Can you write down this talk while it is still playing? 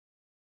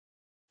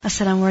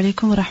السلام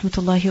عليكم ورحمة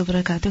الله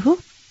وبركاته.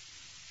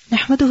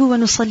 نحمده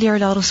ونصلي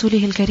على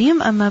رسوله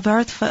الكريم. أما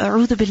بعد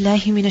فأعوذ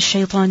بالله من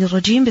الشيطان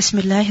الرجيم. بسم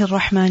الله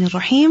الرحمن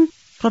الرحيم.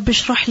 رب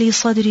اشرح لي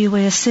صدري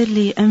ويسر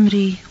لي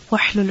أمري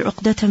واحلل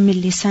عقدة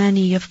من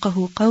لساني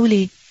يفقه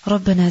قولي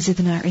ربنا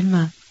زدنا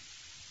علما.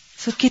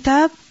 So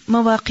Kitab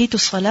Mawaqit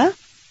الصلاة,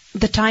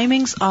 the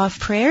timings of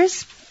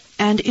prayers,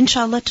 and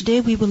inshallah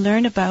today we will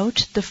learn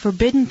about the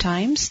forbidden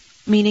times,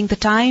 meaning the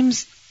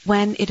times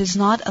when it is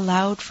not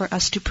allowed for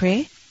us to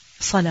pray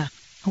Salah.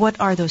 What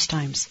are those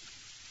times?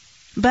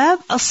 باب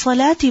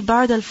الصلاة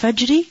بعد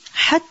الفجر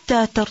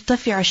حتى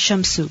ترتفع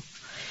الشمس.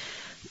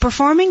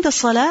 Performing the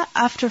Salah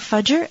after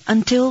Fajr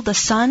until the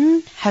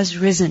sun has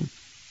risen.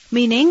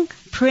 Meaning,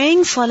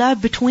 praying Salah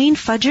between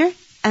Fajr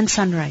and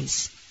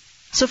sunrise.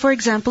 So for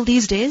example,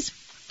 these days,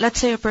 let's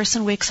say a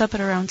person wakes up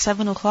at around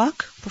 7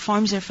 o'clock,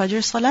 performs their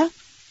Fajr Salah.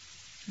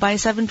 By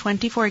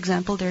 7:20, for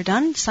example, they're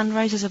done.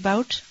 Sunrise is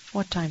about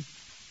what time?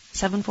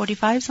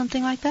 7:45,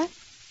 something like that?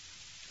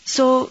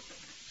 So,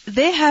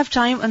 they have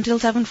time until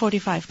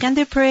 7:45. Can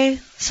they pray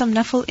some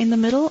nafil in the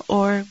middle,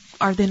 or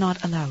are they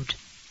not allowed?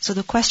 So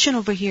the question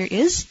over here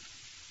is,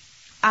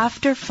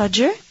 after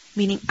Fajr,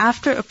 meaning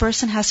after a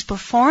person has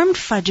performed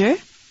Fajr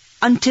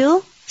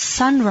until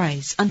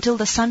sunrise, until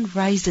the sun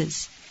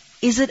rises,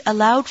 is it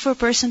allowed for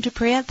a person to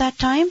pray at that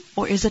time,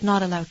 or is it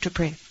not allowed to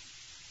pray?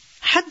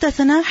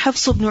 حدثنا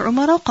حفص بن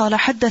عمر قال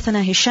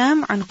حدثنا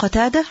هشام عن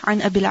قتادة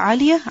عن أبي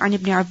العالية عن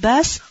ابن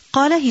عباس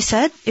قال, he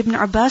said, Ibn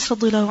Abbas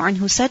رضي الله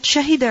عنه said,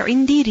 شهد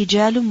عندي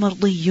رجال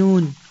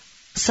مرضيون.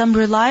 Some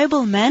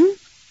reliable men,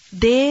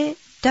 they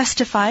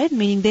testified,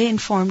 meaning they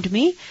informed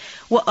me,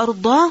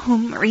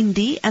 وأرضاهم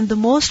عندي, and the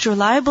most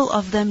reliable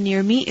of them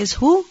near me is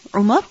who?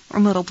 Umar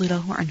رضي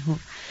الله عنه.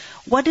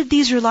 What did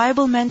these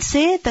reliable men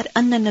say? That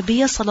أن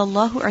النبي صلى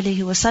الله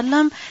عليه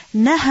وسلم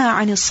نهى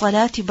عن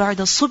الصلاة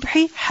بعد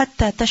الصبح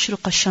حتى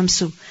تشرق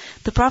الشمس.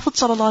 The Prophet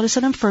صلى الله عليه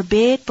وسلم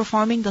forbade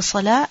performing the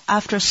salah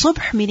after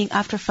subh, meaning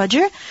after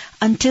fajr,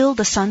 until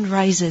the sun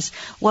rises.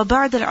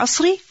 وبعد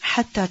العصر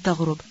حتى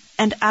تغرب.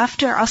 And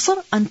after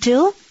asr,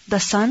 until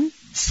the sun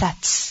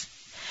sets.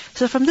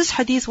 So from this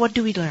hadith, what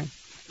do we learn?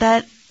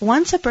 That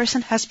once a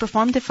person has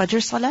performed the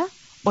fajr salah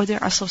or their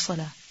asr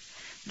salah,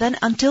 then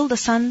until the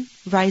sun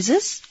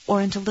rises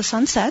or until the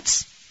sun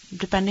sets,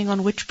 depending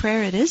on which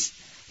prayer it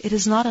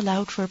is not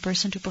allowed for a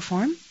person to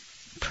perform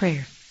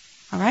prayer.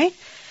 Alright?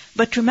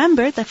 But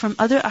remember that from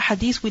other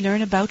ahadith we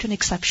learn about an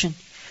exception,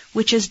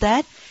 which is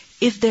that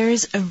if there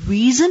is a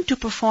reason to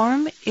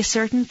perform a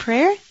certain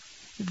prayer,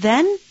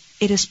 then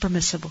it is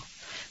permissible.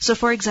 So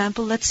for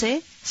example, let's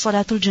say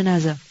Salatul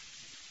Janazah.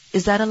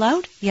 Is that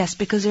allowed? Yes,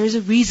 because there is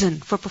a reason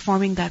for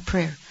performing that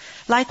prayer.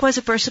 Likewise,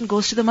 a person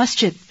goes to the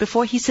masjid.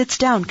 Before he sits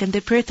down, can they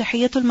pray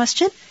Tahiyatul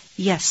Masjid?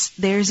 Yes,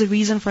 there is a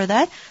reason for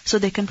that, so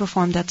they can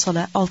perform that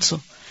salah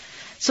also.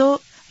 So,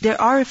 there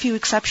are a few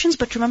exceptions,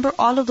 but remember,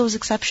 all of those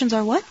exceptions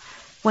are what?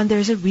 When there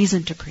is a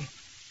reason to pray.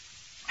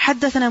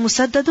 حدثنا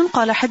مسدد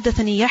قال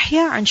حدثني يحيى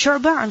عن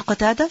شعبة عن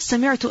قتادة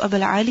سمعت أبا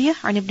العالية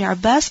عن ابن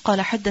عباس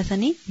قال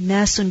حدثني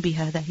ناس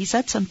بهذا. He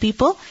said, some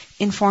people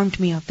informed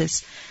me of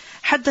this.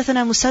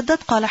 حدثنا مسدد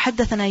قال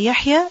حدثنا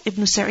يحيى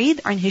ابن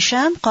سعيد عن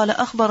هشام قال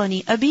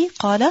أخبرني أبي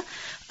قال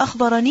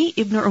أخبرني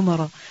ابن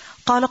عمر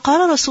قال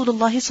قال رسول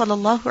الله صلى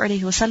الله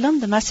عليه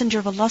وسلم, the messenger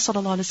of Allah صلى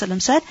الله عليه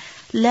وسلم said,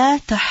 لا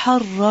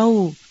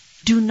تحروا,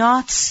 do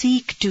not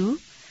seek to,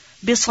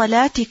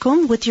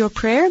 بصلاتكم, with your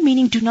prayer,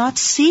 meaning do not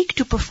seek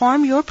to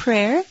perform your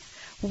prayer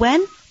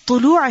when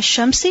طلوع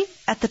الشمس,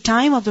 at the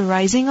time of the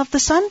rising of the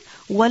sun,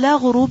 ولا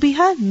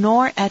غروبها,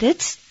 nor at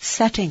its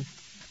setting.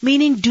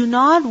 Meaning, do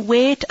not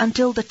wait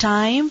until the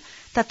time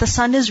that the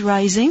sun is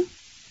rising,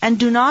 and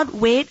do not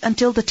wait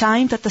until the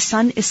time that the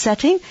sun is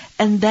setting,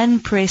 and then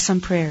pray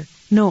some prayer.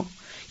 No.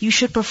 You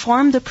should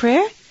perform the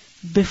prayer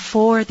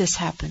before this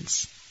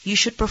happens. You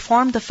should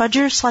perform the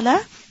Fajr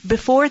Salah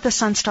before the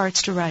sun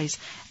starts to rise.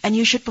 And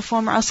you should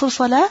perform Asr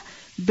Salah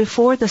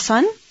before the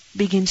sun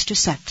begins to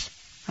set.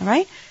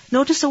 Alright?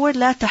 Notice the word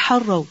La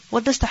taharraw.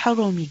 What does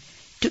taharraw mean?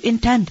 To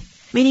intend.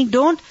 Meaning,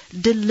 don't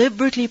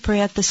deliberately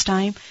pray at this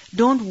time.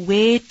 Don't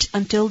wait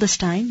until this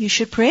time. You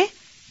should pray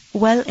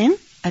well in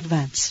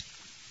advance.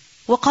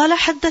 وقال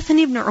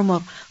حدثني ابن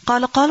عمر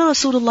قال قال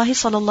رسول الله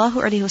صلى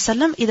الله عليه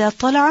وسلم إذا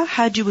طلع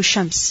حاجب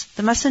الشمس.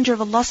 The messenger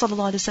of Allah صلى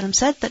الله عليه وسلم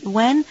said that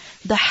when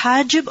the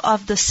hajib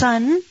of the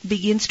sun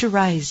begins to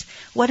rise.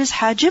 What is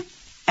hajib?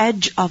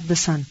 Edge of the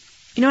sun.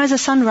 You know, as the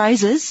sun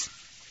rises,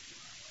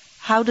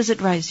 how does it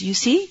rise? You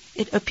see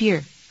it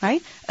appear,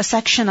 right? A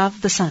section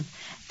of the sun.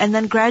 And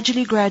then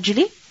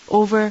gradually,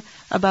 over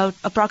about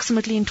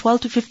approximately in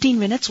 12 to 15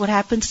 minutes, what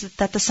happens is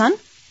that the sun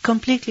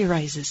completely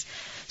rises.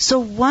 So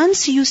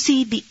once you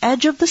see the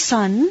edge of the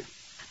sun,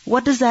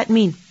 what does that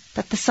mean?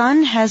 That the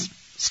sun has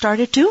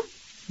started to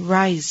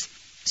rise.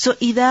 So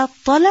إِذَا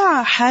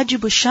طَلَعَ حَاجِبُ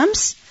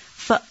الشَّمْسِ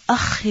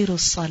فَأَخِّرُ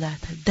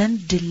الصَّلَاةَ. Then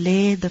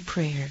delay the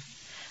prayer.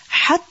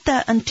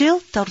 حَتَّى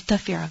until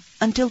تَرْتَفِعَ.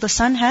 Until the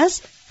sun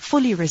has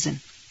fully risen.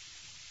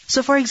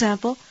 So for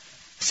example,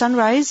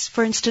 sunrise,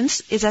 for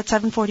instance, is at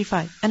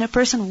 7:45, and a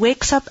person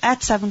wakes up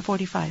at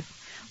 7:45.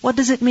 What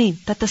does it mean?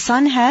 That the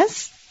sun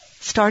has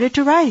started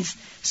to rise.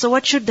 So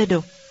what should they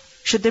do?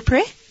 Should they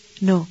pray?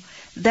 No.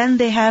 Then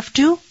they have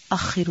to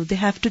akhiru. They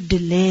have to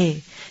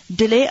delay.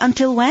 Delay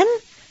until when?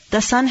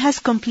 The sun has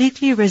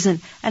completely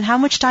risen. And how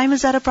much time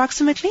is that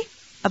approximately?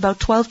 About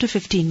 12 to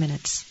 15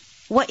 minutes.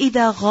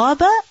 وَإِذَا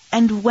غَابَ,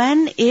 and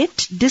when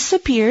it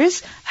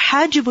disappears,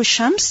 حَاجِبُ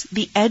الشَّمْس,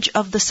 the edge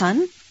of the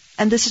sun,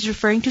 and this is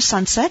referring to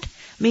sunset,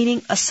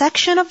 meaning a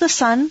section of the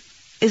sun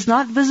is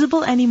not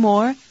visible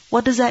anymore.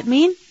 What does that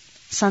mean?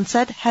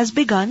 Sunset has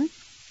begun.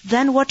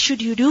 Then what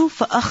should you do?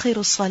 فَأَخِرُ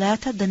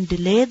الصَّلَاةَ, then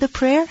delay the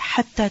prayer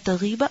حَتَّى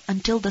تَغِيبَ,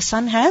 until the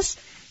sun has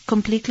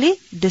completely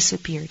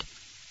disappeared.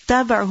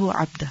 تَابَعُهُ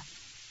عَبْدًا.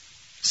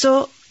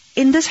 So,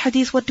 in this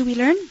hadith, what do we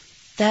learn?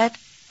 That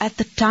at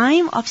the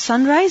time of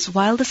sunrise,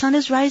 while the sun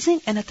is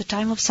rising, and at the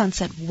time of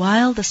sunset,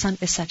 while the sun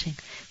is setting,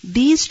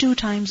 these two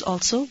times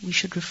also we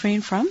should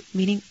refrain from,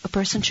 meaning a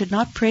person should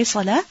not pray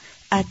salah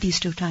at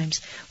these two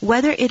times.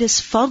 Whether it is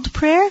fard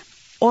prayer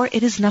or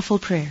it is nafil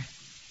prayer.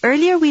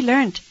 Earlier we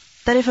learned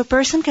that if a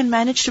person can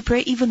manage to pray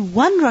even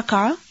one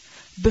rak'ah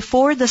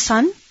before the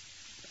sun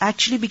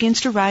actually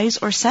begins to rise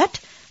or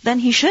set, then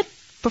he should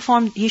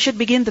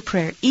begin the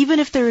prayer, even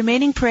if the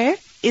remaining prayer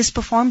is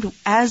performed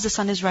as the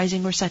sun is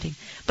rising or setting.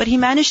 But he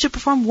managed to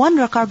perform one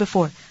rak'ah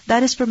before.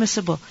 That is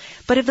permissible.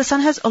 But if the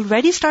sun has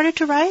already started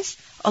to rise,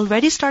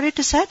 already started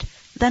to set,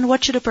 then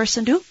what should a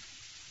person do?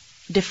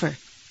 Differ.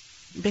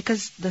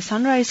 Because the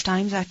sunrise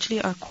times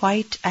actually are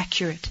quite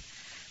accurate.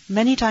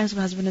 Many times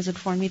my husband has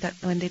informed me that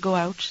when they go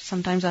out,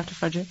 sometimes after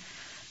Fajr,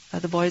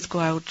 the boys go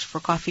out for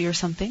coffee or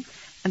something,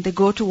 and they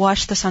go to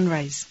watch the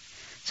sunrise.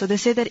 So they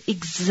say that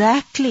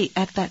exactly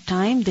at that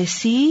time, they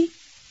see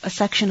a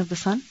section of the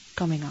sun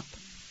coming up.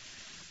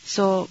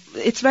 So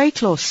it's very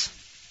close.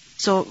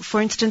 So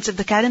for instance, if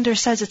the calendar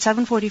says it's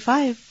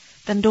 7:45,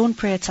 then don't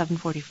pray at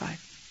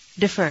 7:45.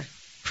 Defer.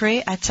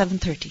 Pray at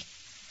 7:30.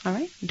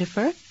 Alright?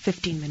 Defer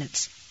 15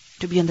 minutes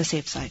to be on the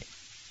safe side.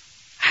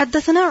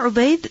 حدثنا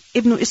عبيد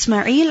ابن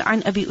إسماعيل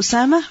عن أبي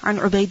أسامة عن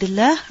عبيد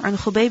الله عن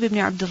خبيب بن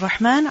عبد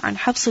الرحمن عن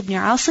حفص بن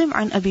عاصم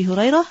عن أبي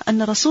هريرة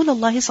أن رسول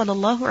الله صلى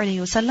الله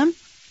عليه وسلم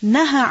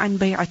نهى عن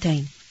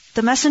بيعتين.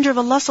 The Messenger of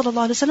Allah صلى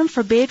الله عليه وسلم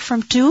forbade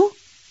from two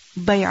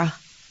bay'ah.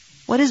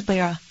 What is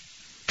bay'ah?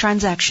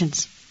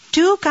 Transactions.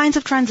 Two kinds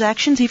of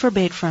transactions he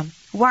forbade from.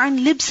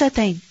 وَعَنْ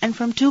لِبْسَتَيْن, and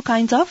from two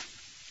kinds of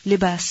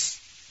libas.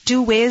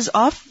 Two ways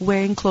of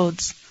wearing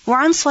clothes.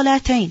 وَعَنْ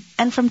صَلَاتَيْن,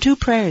 and from two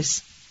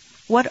prayers.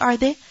 What are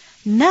they?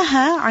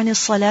 نَهَى عَنِ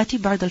الصَّلَاةِ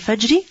بَعْدَ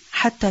الْفَجْرِ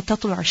حَتَّى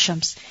تَطْلُعَ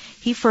الشَّمْسِ.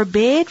 He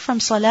forbade from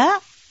salah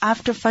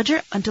after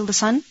Fajr until the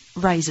sun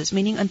rises,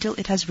 meaning until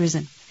it has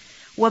risen.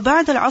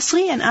 وَبَعْدَ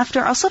الْعَصْرِ, and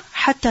after Asr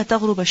حَتَّى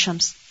تَغْرُبَ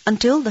الشَّمْسِ,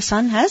 until the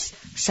sun has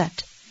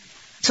set.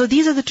 So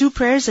these are the two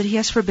prayers that he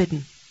has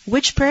forbidden.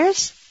 Which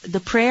prayers? The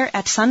prayer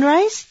at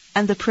sunrise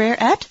and the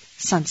prayer at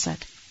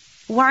sunset.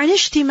 وَعَنِ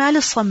اشْتِمَالِ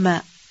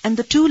الصَّمَّاءِ, and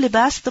the two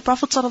libas the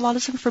Prophet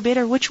ﷺ forbade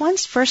are which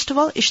ones? First of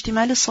all,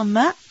 اشْتِمَالِ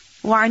الصَّمَّاءِ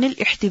وَعَنِ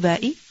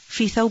الْإِحْتِبَاءِ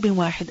فِي ثَوْبٍ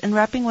وَاحِدٍ, and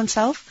wrapping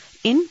oneself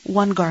in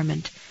one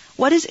garment.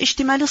 What is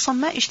اشْتِمَالِ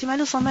الصَّمَّاء?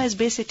 اشْتِمَالِ الصَّمَّاء is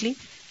basically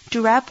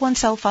to wrap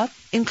oneself up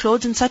in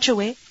clothes in such a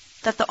way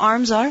that the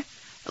arms are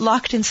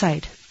locked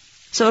inside.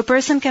 So a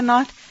person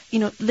cannot,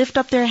 lift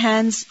up their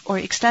hands or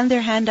extend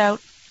their hand out,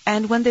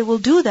 and when they will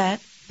do that,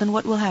 then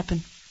what will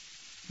happen?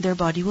 Their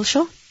body will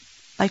show.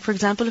 Like for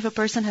example, if a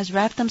person has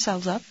wrapped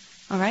themselves up,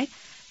 alright,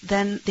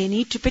 then they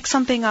need to pick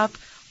something up,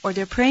 or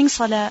they're praying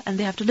salah and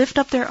they have to lift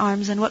up their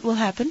arms, and what will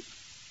happen?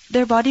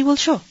 Their body will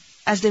show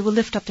as they will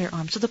lift up their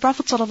arms. So the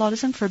Prophet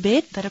ﷺ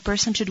forbade that a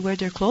person should wear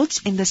their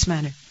clothes in this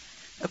manner.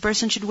 A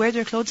person should wear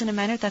their clothes in a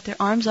manner that their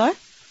arms are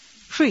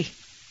free.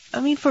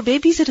 For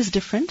babies it is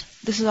different.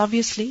 This is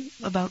obviously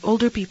about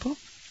older people,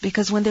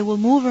 because when they will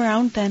move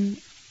around, then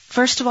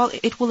first of all,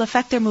 it will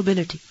affect their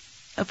mobility.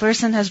 A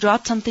person has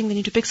dropped something, they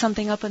need to pick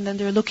something up, and then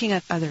they're looking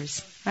at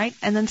others, right?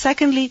 And then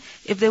secondly,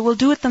 if they will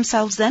do it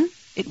themselves, then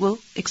it will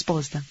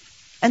expose them.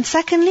 And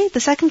secondly, the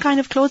second kind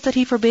of clothes that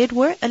he forbade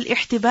were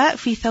al-ihtiba'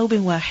 fi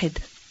thawbin wahid,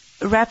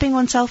 wrapping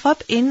oneself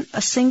up in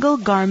a single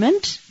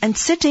garment and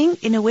sitting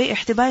in a way.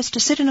 Ihtiba is to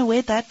sit in a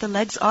way that the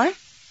legs are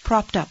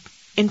propped up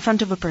in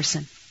front of a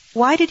person.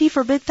 Why did he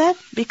forbid that?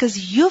 Because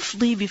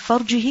yufdi bi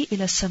farjihi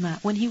ila sama.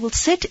 When he will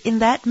sit in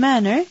that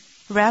manner,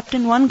 wrapped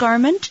in one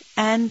garment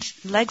and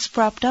legs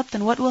propped up,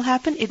 then what will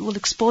happen? It will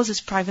expose his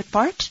private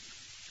part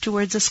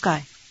towards the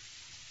sky.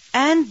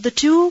 And the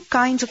two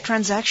kinds of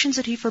transactions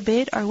that he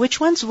forbade are which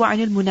ones?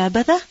 وَعَنِ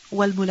الْمُنَابَذَةِ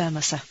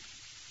وَالْمُلَامَسَةِ.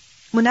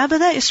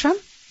 Munabada is from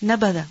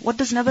nabada. What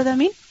does nabada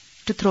mean?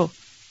 To throw.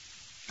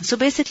 So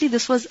basically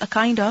this was a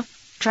kind of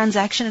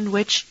transaction in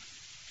which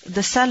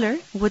the seller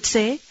would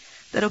say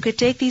that, okay,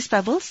 take these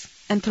pebbles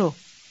and throw.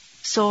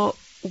 So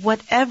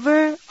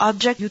whatever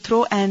object you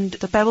throw and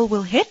the pebble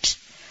will hit,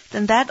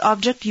 then that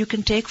object you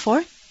can take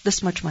for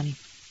this much money.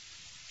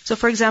 So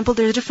for example,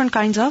 there are different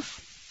kinds of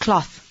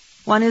cloth.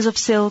 One is of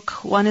silk,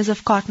 one is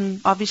of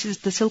cotton. Obviously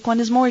the silk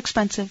one is more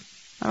expensive.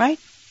 Alright?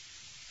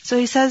 So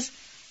he says,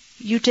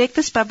 you take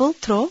this pebble,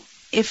 throw.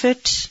 If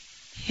it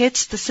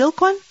hits the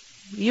silk one,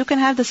 you can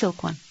have the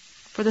silk one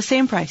for the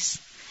same price.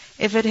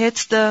 If it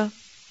hits the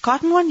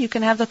cotton one, you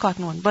can have the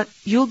cotton one, but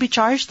you'll be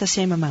charged the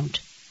same amount.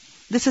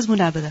 This is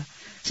munabada.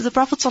 So the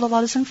Prophet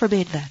ﷺ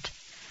forbade that.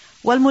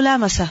 Wal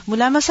mulamasa.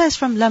 Mulamasa is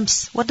from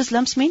lamps. What does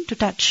lamps mean? To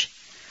touch.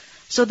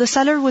 So the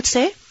seller would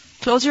say,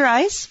 close your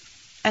eyes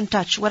and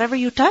touch. Whatever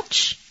you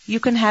touch, you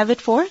can have it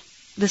for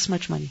this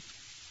much money.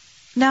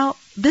 Now,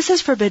 this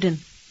is forbidden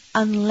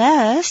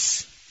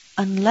unless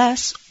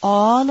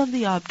all of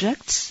the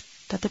objects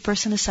that the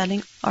person is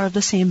selling are of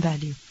the same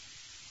value.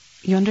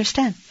 You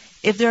understand?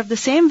 If they're of the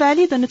same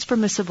value, then it's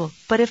permissible.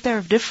 But if they're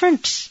of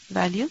different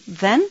value,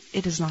 then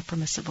it is not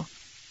permissible.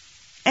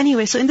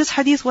 Anyway, so in this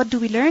hadith, what do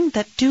we learn?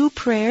 That two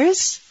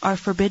prayers are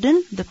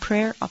forbidden, the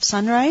prayer of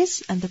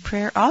sunrise and the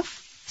prayer of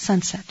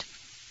sunset.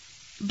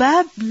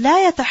 Bab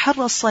la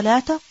yataharra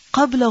as-salata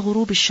qabla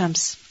ghurub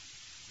ash-shams.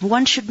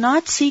 One should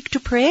not seek to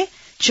pray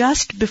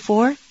just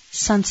before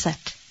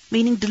sunset,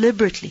 meaning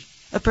deliberately.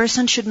 A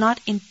person should not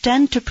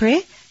intend to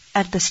pray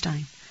at this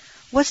time.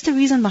 What's the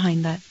reason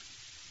behind that?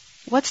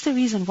 What's the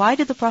reason? Why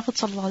did the Prophet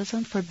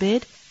ﷺ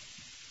forbid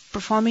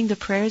performing the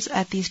prayers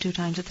at these two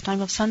times, at the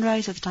time of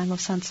sunrise, at the time of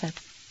sunset?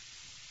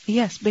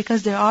 Yes,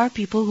 because there are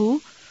people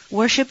who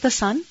worship the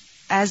sun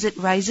as it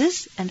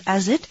rises and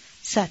as it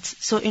sets.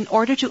 So in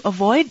order to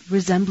avoid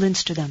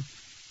resemblance to them.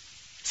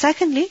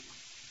 Secondly,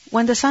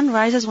 when the sun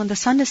rises, when the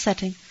sun is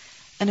setting,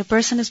 and a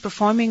person is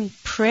performing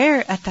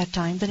prayer at that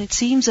time, then it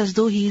seems as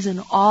though he is in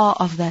awe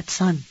of that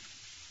sun.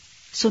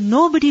 So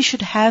nobody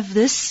should have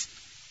this,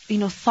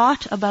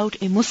 thought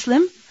about a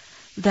Muslim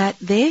that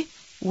they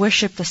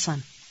worship the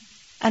sun.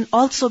 And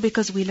also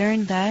because we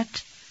learned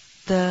that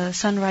the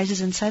sun rises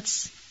and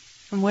sets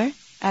from where?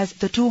 As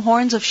the two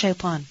horns of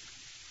shaitan.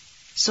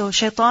 So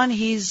shaitan,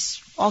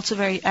 he's also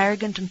very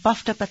arrogant and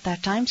puffed up at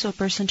that time, so a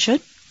person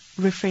should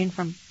refrain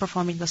from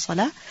performing the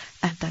salah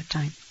at that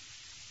time.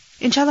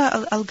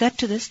 Inshallah, I'll get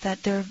to this,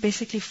 that there are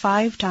basically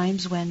 5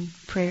 times when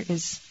prayer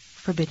is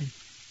forbidden.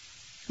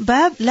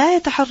 Bab la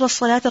yataharra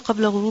as-salata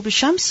qabla ghurub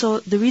ash-shams. So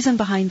the reason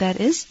behind that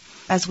is,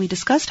 as we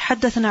discussed,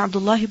 حدثنا عبد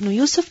الله بن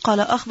يوسف قال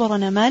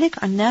أخبرنا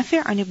مالك عن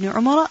نافع عن ابن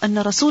عمر أن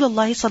رسول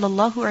الله صلى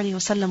الله عليه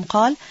وسلم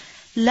قال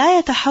لا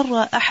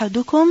يتحرى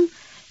أحدكم.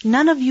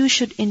 None of you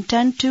should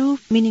intend to,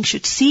 meaning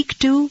should seek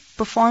to,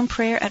 perform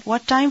prayer at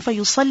what time?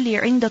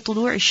 فَيُصَلِّي عِنْدَ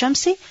طُلُوعِ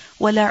الشَّمْسِ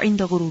وَلَا عِنْدَ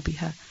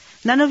غُرُوبِهَا.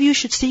 None of you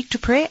should seek to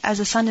pray as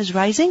the sun is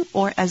rising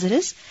or as it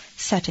is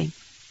setting.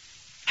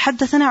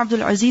 حدثنا عبد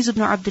العزيز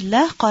بن عبد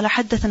الله قال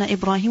حدثنا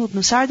إبراهيم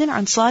بن سعد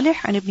عن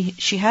صالح عن ابن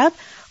شهاب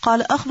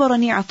قال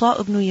أخبرني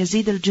عطاء بن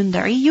يزيد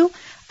الجندعي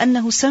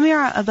أنه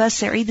سمع أبا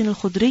سعيد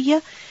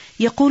الخدري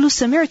يقول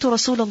سمعت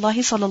رسول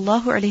الله صلى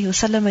الله عليه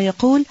وسلم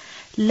يقول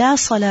لا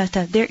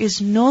صلاة, there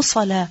is no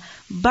salah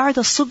بعد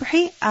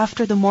الصبح,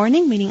 after the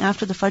morning, meaning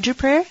after the Fajr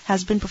prayer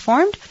has been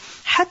performed,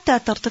 حتى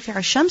ترتفع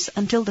الشمس,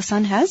 until the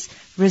sun has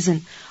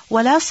risen.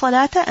 ولا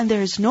صلاة, and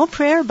there is no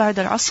prayer بعد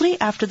العصر,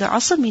 after the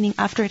Asr, meaning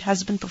after it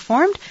has been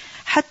performed,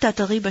 حتى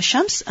تغيب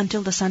الشمس,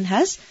 until the sun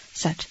has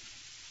set.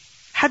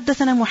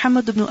 حدثنا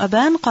محمد بن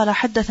أبان قال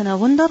حدثنا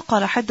غندر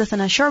قال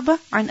حدثنا شعبة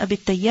عن أبي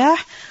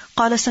التياح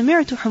قال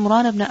سمعت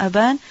حمران بن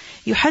أبان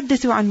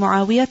يحدث عن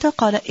معاوية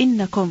قال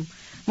إنكم.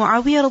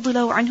 Muawiyah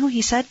radiallahu anhu,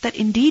 he said that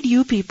indeed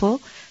you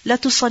people,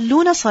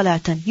 لَتُصَلُّونَ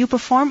صَلَاةً, you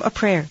perform a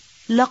prayer.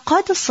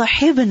 لَقَدْ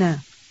صَحِبْنَا,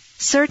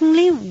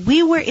 certainly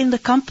we were in the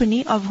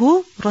company of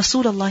who?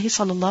 Rasulullah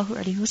sallallahu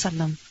alayhi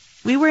wasallam.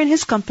 We were in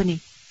his company.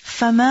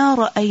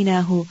 فَمَا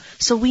رَأَيْنَاهُ,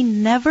 so we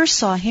never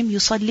saw him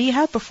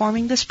يُصَلِّيهَا,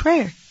 performing this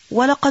prayer.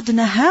 وَلَقَدْ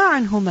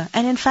نَهَا عَنْهُمَا,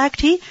 and in fact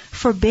he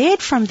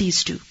forbade from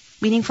these two,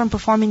 meaning from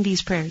performing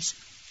these prayers.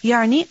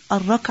 يعني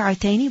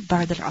الركعتين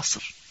بعد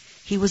العصر.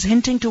 He was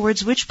hinting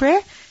towards which prayer?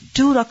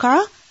 2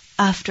 rak'ah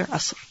after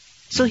Asr.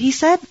 So he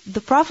said, the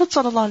Prophet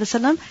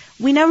ﷺ,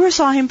 we never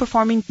saw him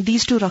performing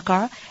these 2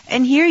 rak'ah,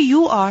 and here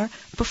you are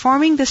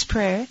performing this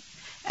prayer,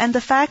 and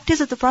the fact is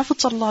that the Prophet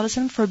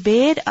ﷺ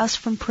forbade us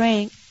from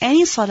praying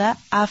any salah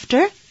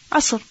after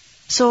Asr.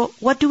 So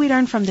what do we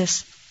learn from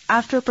this?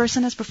 After a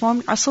person has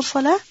performed Asr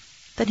salah,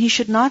 then he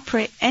should not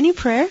pray any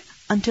prayer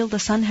until the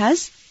sun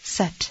has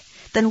set.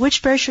 Then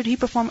which prayer should he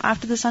perform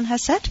after the sun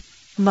has set?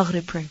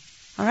 Maghrib prayer.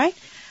 Alright?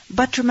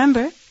 But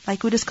remember,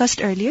 like we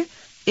discussed earlier,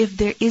 if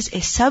there is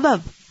a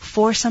sabab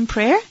for some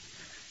prayer,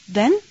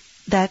 then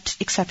that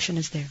exception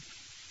is there.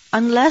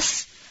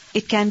 Unless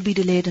it can be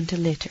delayed until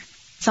later.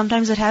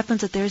 Sometimes it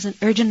happens that there is an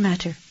urgent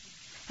matter,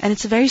 and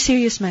it's a very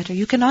serious matter.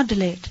 You cannot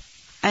delay it.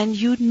 And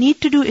you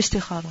need to do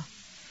istikhara.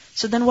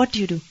 So then what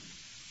do?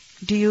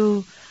 Do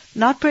you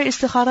not pray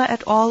istikhara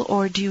at all,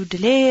 or do you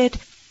delay it?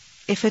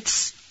 If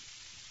it's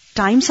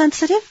time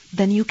sensitive,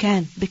 then you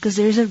can, because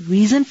there is a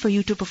reason for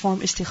you to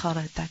perform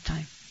istikhara at that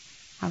time.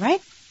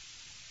 Alright?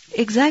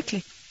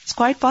 Exactly. It's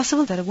quite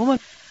possible that a woman,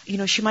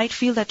 she might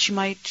feel that she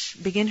might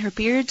begin her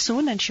period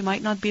soon and she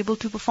might not be able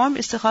to perform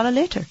istikhara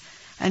later.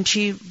 And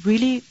she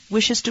really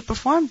wishes to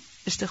perform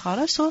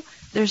istikhara, so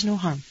there's no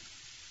harm.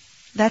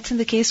 That's in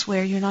the case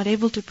where you're not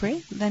able to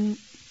pray, then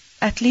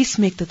at least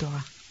make the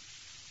dua.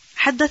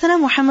 حدثنا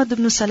محمد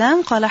بن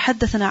سلام قال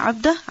حدثنا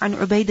عبده عن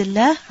عبيد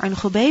الله عن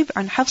خبيب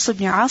عن حفص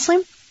بن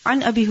عاصم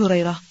عن أبي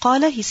هريرة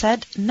قال, he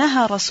said,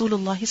 نهى رسول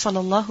الله صلى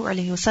الله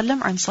عليه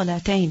وسلم عن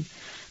صلاتين.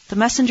 The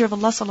Messenger of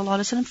Allah صلى الله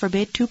عليه وسلم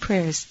forbade two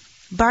prayers.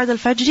 بعد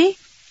الفجر,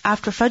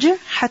 after Fajr,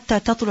 حتى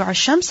تطلع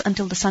الشمس,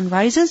 until the sun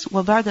rises,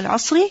 وبعد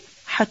العصر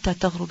حتى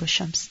تغرب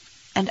الشمس,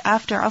 and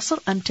after Asr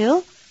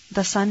until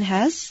the sun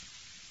has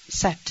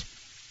set.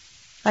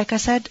 Like I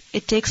said,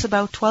 it takes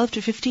about 12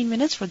 to 15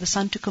 minutes for the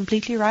sun to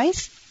completely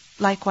rise.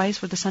 Likewise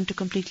for the sun to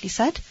completely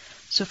set.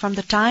 So from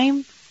the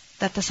time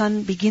that the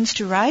sun begins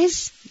to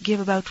rise, give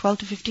about 12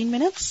 to 15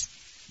 minutes,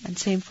 and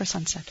same for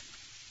sunset.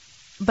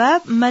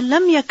 باب من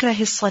لم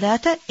يكره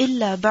الصلاة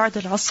إلا بعد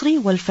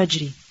العصر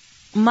والفجر.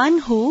 Man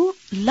who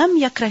لم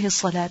يكره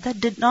الصلاة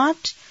did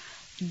not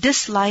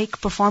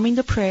dislike performing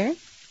the prayer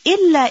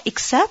إلا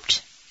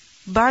except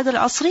بعد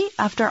العصر,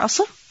 after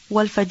Asr,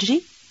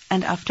 والفجر,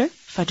 and after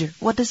Fajr.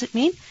 What does it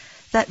mean?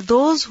 That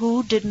those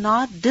who did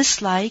not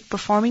dislike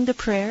performing the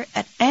prayer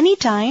at any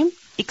time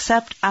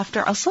except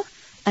after Asr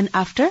and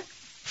after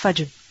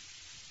Fajr.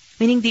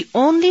 Meaning the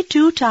only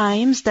two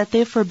times that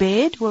they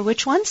forbade were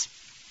which ones?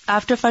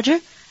 After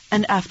Fajr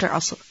and after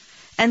Asr.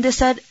 And they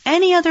said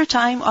any other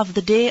time of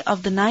the day,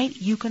 of the night,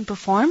 you can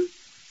perform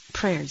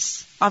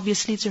prayers.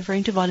 Obviously it's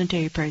referring to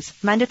voluntary prayers.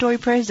 Mandatory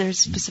prayers, there's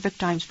specific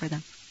times for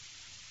them.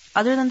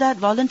 Other than that,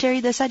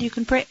 voluntary, they said you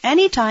can pray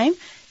any time.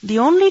 The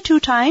only two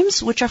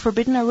times which are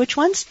forbidden are which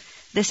ones?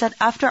 They said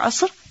after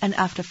Asr and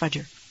after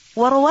Fajr.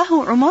 وَرَوَاهُ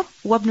عُمَرْ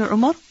وَابْنُ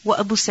عُمَرْ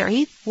وَأَبُو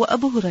سَعِيدْ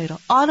وَأَبُو هُرَيْرَةَ.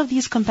 All of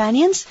these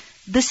companions,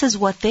 this is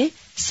what they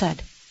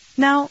said.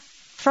 Now,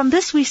 from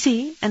this we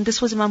see, and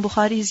this was Imam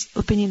Bukhari's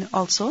opinion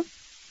also,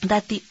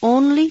 that the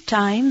only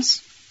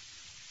times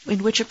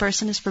in which a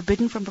person is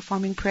forbidden from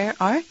performing prayer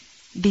are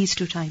these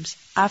two times.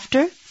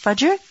 After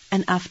Fajr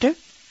and after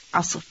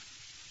Asr.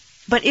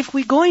 But if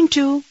we go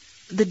into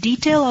the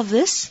detail of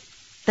this,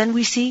 then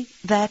we see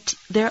that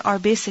there are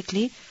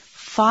basically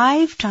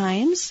 5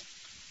 times.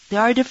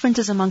 There are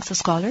differences amongst the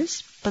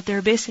scholars, but there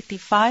are basically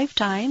 5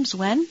 times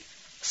when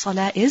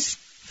Salah is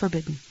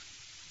forbidden.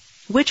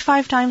 Which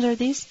 5 times are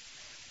these?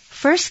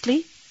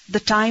 Firstly,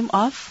 the time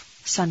of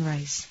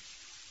sunrise.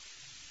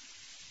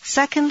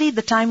 Secondly,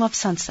 the time of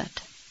sunset.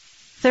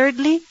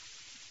 Thirdly,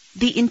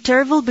 the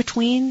interval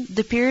between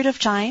the period of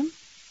time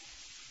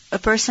a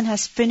person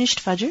has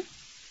finished Fajr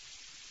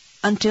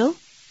until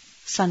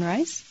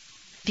sunrise.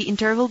 The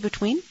interval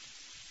between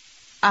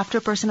after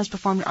a person has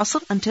performed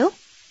Asr until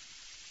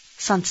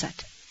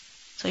sunset.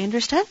 So you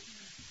understand?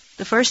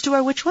 The first 2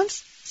 are which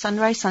ones?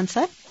 Sunrise,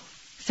 sunset.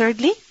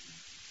 Thirdly,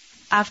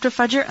 after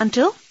Fajr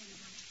until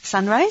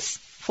sunrise.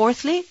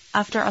 Fourthly,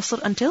 after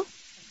Asr until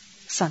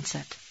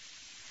sunset.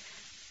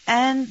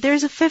 And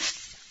there's a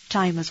 5th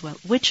time as well,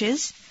 which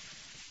is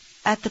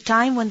at the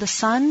time when the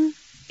sun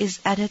is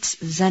at its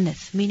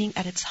zenith, meaning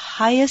at its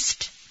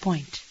highest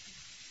point.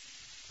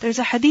 There's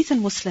a hadith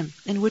in Muslim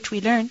in which we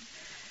learn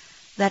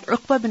that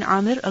Uqba bin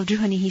Amir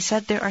al-Juhani, he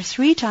said there are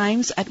 3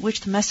 times at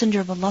which the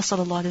Messenger of Allah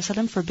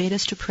ﷺ forbade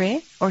us to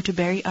pray or to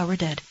bury our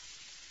dead.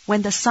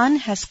 When the sun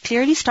has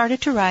clearly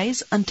started to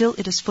rise until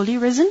it is fully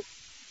risen,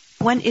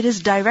 when it is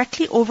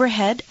directly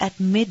overhead at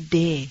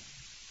midday,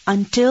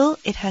 until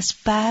it has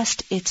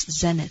passed its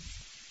zenith.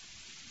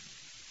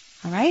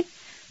 Alright?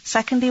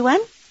 Secondly,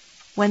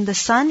 when the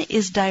sun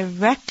is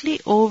directly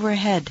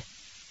overhead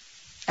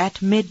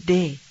at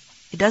midday.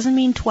 It doesn't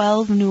mean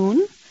 12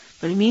 noon,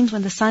 but it means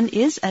when the sun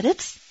is at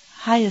its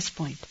highest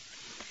point,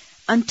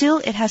 until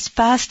it has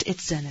passed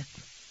its zenith.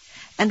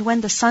 And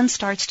when the sun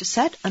starts to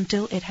set,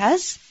 until it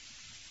has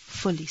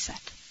fully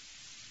set.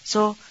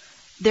 So,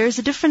 there is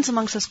a difference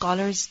amongst the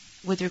scholars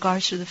with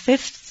regards to the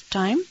 5th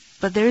time,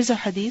 but there is a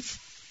hadith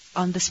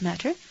on this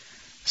matter.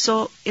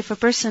 So, if a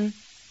person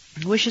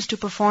wishes to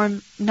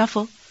perform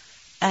nafil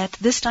at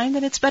this time,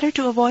 then it's better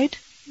to avoid,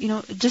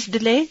 just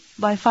delay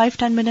by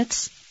 5-10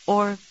 minutes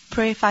or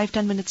pray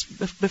 5-10 minutes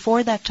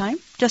before that time,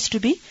 just to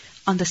be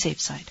on the safe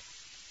side.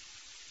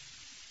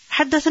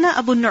 حدثنا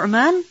أبو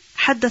النعمان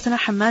حدثنا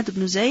حماد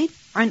بن زيد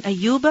عن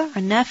أيوب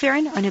عن نافع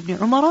عن ابن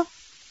عمر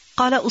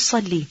قال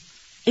أصلي.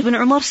 Ibn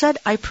Umar said,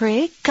 I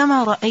pray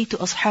كما رأيت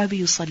أصحابي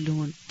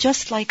يصلون,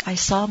 just like I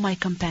saw my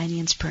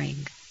companions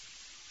praying.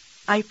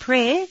 I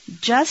pray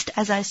just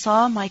as I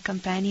saw my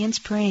companions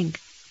praying.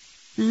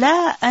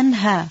 لا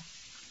أنهى,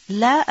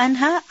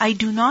 I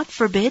do not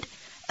forbid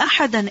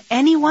أحدا,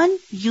 anyone,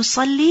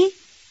 يصلي,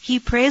 he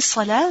prays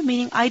salah,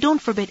 meaning I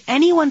don't forbid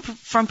anyone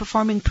from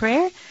performing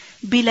prayer,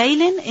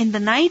 بليل, in the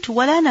night,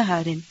 ولا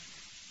نهار,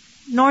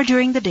 nor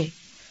during the day.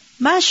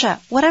 Masha,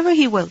 whatever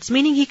he wills,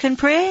 meaning he can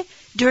pray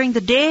during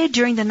the day,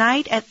 during the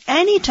night, at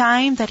any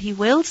time that he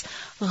wills,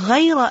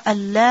 غير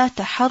ألا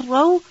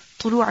تحروا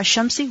طلوع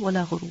الشمس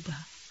ولا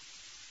غروبها.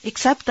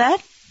 Except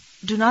that,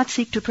 do not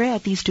seek to pray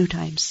at these 2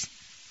 times.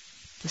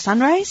 The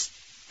sunrise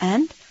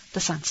and the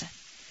sunset.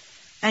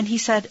 And he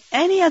said,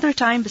 any other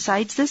time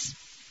besides this,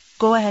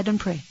 go ahead and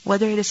pray,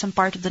 whether it is some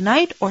part of the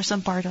night or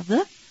some part of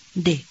the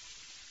day.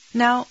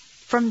 Now,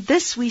 from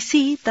this we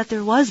see that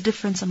there was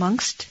difference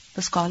amongst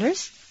the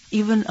scholars,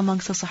 even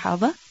amongst the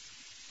Sahaba.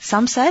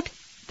 Some said,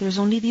 there's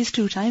only these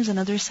 2 times, and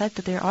others said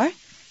that there are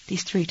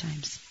these 3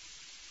 times.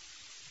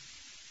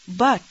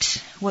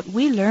 But what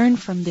we learn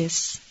from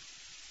this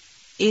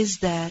is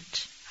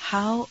that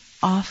how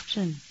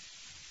often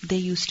they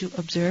used to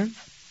observe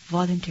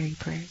voluntary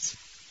prayers.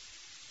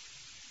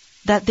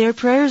 That their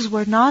prayers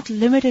were not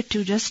limited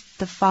to just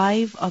the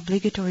 5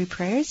 obligatory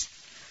prayers.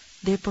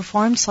 They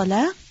performed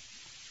salah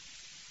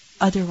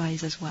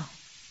otherwise as well.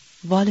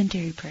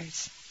 Voluntary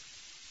prayers.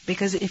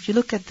 Because if you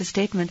look at the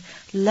statement,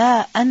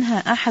 لا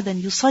أنهى أحدا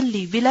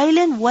يصلي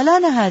بليل ولا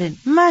نهار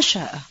ما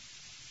شاء.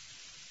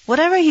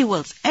 Whatever he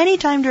wills, any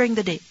time during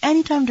the day,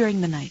 any time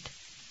during the night.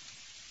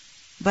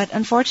 But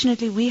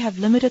unfortunately, we have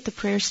limited the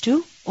prayers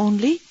to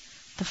only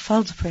the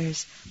fard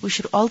prayers. We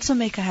should also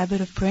make a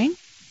habit of praying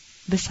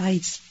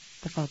besides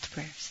the fard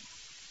prayers.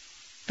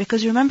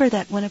 Because remember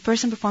that when a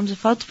person performs a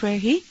fard prayer,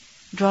 he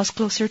draws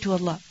closer to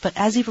Allah. But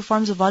as he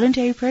performs the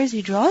voluntary prayers,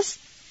 he draws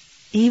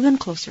even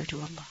closer to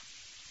Allah.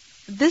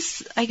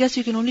 This, I guess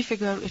you can only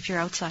figure out if you're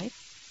outside.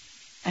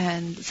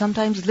 And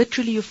sometimes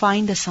literally you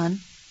find the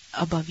sun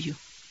above you.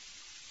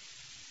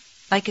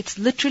 Like it's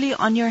literally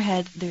on your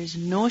head, there's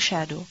no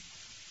shadow.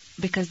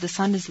 Because the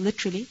sun is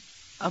literally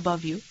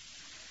above you.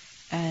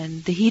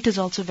 And the heat is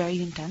also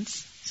very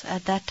intense. So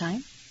at that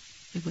time,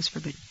 it was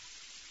forbidden.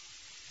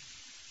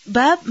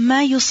 باب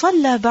ما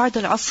يصلى بعد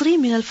العصر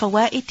من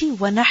الفوائت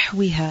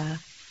ونحوها.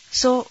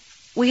 So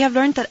we have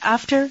learned that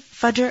after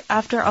Fajr,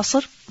 after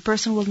Asr, a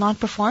person will not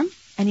perform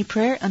any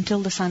prayer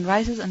until the sun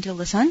rises, until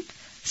the sun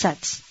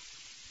sets.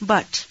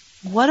 But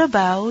what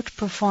about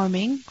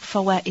performing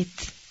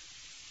fawa'it?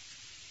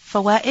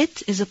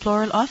 Fawa'it is a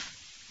plural of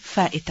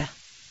fa'ita.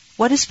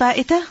 What is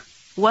fa'ita?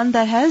 One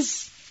that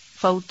has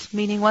faut,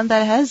 meaning one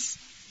that has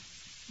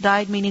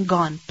died, meaning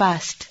gone,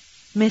 passed,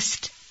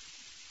 missed.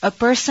 A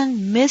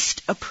person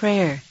missed a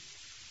prayer.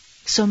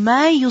 So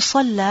ma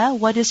yusalla,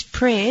 what is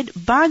prayed,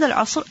 ba'd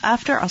al-asr,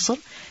 after asr,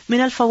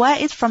 min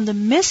al-fawa'id, from the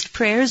missed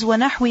prayers, wa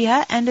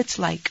nahwiha, and its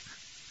like.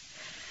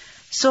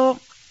 So,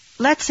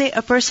 let's say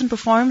a person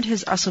performed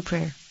his asr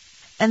prayer,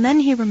 and then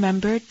he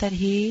remembered that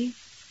he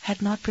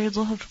had not prayed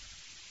zuhr.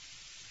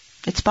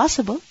 It's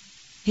possible.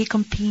 He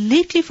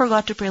completely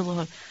forgot to pray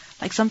zuhr.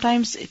 Like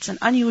sometimes it's an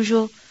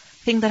unusual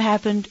thing that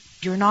happened.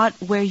 You're not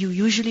where you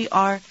usually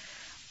are,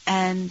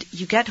 and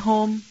you get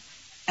home,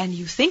 and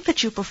you think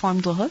that you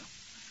performed zuhr.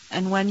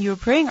 And when you're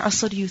praying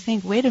asr, you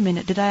think, wait a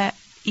minute, did I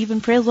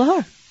even pray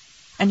zuhr?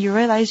 And you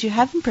realize you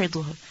haven't prayed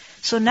zuhr.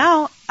 So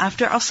now,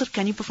 after asr,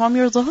 can you perform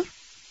your zuhr?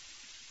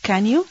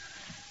 Can you?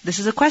 This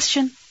is a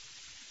question.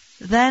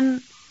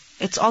 Then,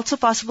 it's also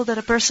possible that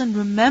a person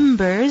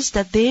remembers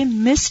that they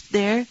missed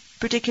their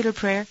particular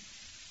prayer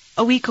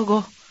a week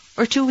ago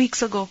or 2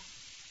 weeks ago.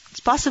 It's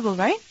possible,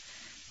 right?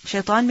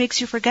 Shaitan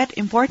makes you forget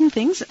important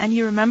things and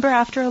you remember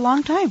after a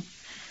long time.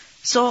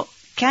 So,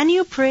 can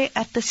you pray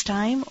at this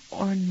time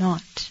or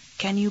not?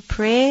 Can you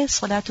pray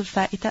Salatul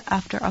Fa'ita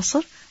after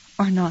Asr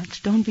or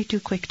not? Don't be too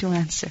quick to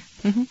answer.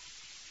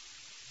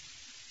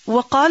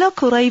 وَقَالَ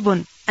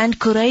كُرَيْبٌ, and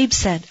Kurayb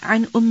said,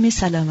 عن أم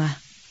سلمة,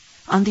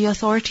 on the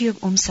authority of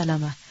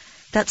Salama,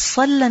 that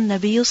صلى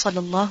النبي صلى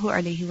الله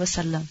عليه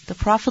وسلم, the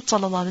Prophet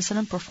صلى الله عليه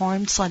وسلم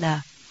performed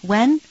salah.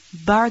 When?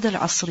 بعد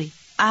العصر,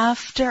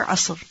 after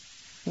Asr.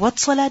 What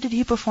salah did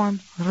he perform?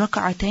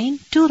 ركعتين,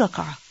 2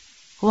 rak'ah.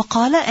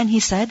 وقال, and he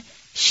said,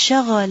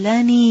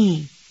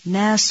 شغلني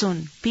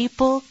ناس,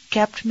 people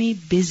kept me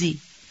busy.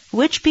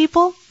 Which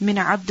people? من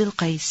عبد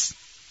القيس,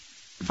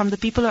 from the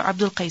people of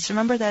Abdul Qais.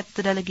 Remember that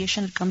the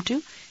delegation had come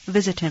to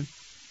visit him.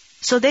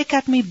 So they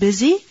kept me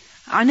busy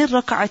عن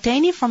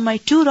الركعتين, from my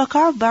 2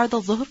 rak'ah بعد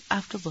الظهر,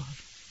 after Dhuhr.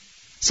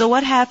 So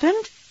what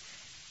happened?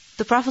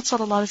 The Prophet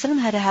ﷺ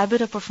had a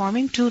habit of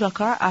performing 2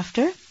 rak'ah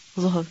after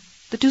Dhuhr,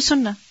 the 2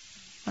 sunnah.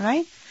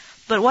 Alright?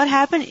 But what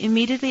happened?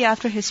 Immediately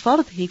after his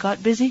fard, he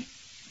got busy.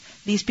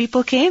 These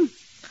people came.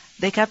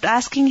 They kept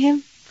asking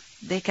him.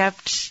 They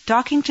kept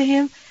talking to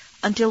him.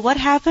 Until what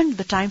happened?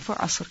 The time for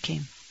Asr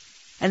came.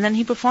 And then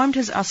he performed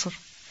his Asr.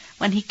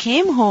 When he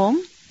came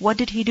home, what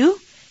did he do?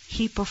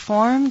 He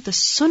performed the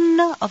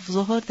sunnah of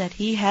Zuhr that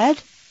he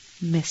had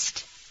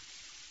missed.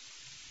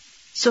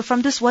 So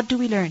from this, what do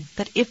we learn?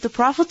 That if the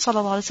Prophet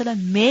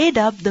ﷺ made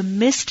up the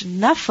missed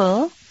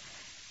nafil,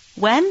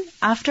 when?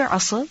 After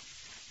Asr,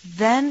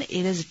 then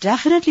it is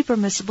definitely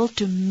permissible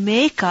to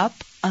make up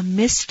a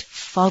missed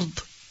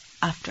fard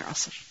after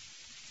Asr.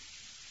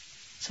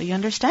 So you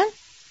understand?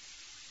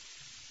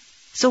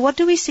 So what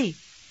do we see?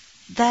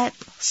 That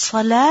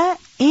salah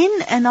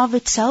in and of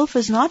itself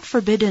is not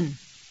forbidden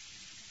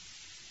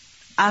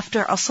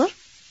after Asr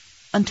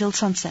until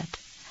sunset.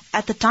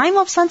 At the time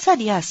of sunset,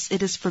 yes,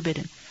 it is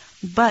forbidden.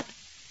 But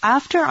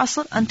after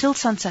Asr until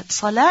sunset,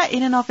 salah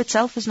in and of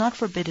itself is not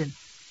forbidden.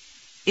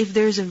 If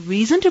there is a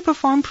reason to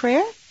perform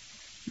prayer,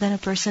 then a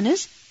person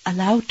is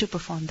allowed to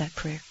perform that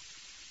prayer.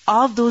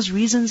 Of those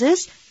reasons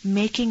is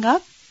making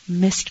up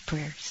missed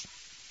prayers.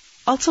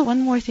 Also,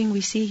 one more thing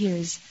we see here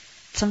is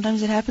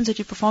sometimes it happens that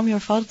you perform your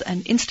fard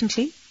and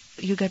instantly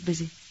you get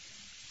busy.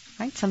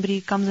 Right?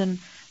 Somebody comes and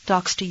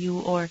talks to you,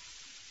 or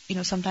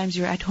sometimes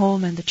you're at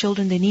home and the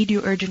children, they need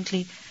you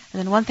urgently, and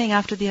then one thing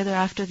after the other,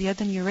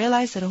 and you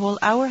realize that a whole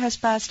hour has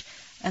passed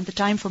and the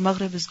time for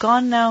Maghrib is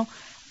gone now,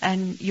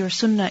 and your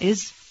sunnah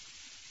is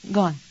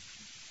gone.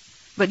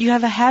 But you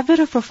have a habit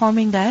of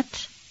performing that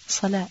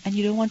salah and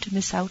you don't want to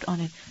miss out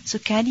on it. So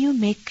can you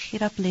make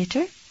it up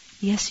later?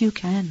 Yes, you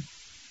can.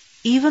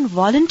 Even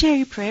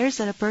voluntary prayers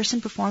that a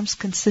person performs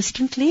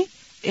consistently,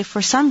 if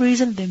for some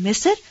reason they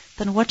miss it,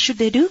 then what should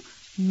they do?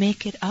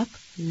 Make it up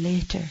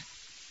later.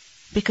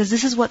 Because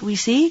this is what we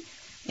see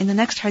in the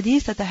next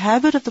hadith, that the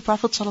habit of the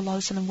Prophet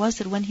ﷺ was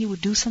that when he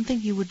would do something,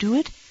 he would do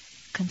it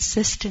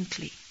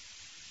consistently.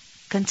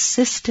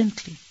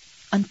 Consistently.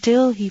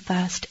 Until he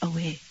passed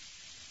away.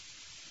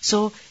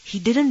 So he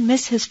didn't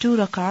miss his 2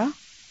 rak'ah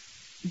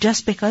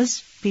just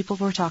because people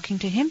were talking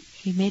to him.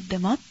 He made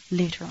them up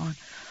later on.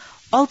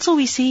 Also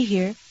we see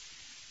here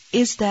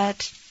is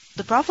that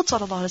the Prophet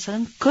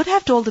ﷺ could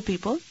have told the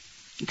people,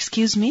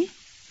 excuse me,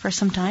 for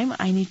some time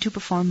I need to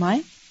perform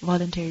my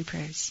voluntary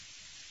prayers.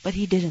 But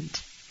he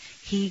didn't.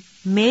 He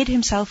made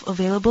himself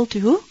available to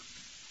who?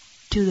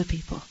 To the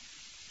people.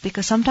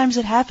 Because sometimes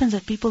it happens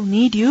that people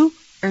need you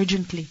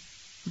urgently.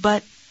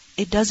 But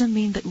it doesn't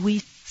mean that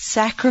we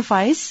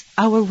sacrifice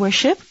our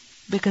worship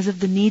because of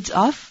the needs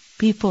of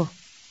people.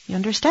 You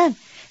understand?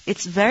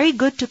 It's very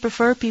good to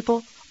prefer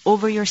people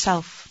over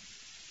yourself.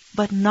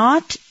 But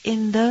not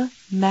in the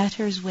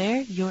matters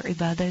where your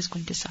ibadah is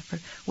going to suffer,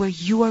 where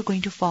you are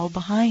going to fall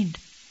behind.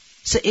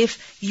 So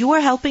if you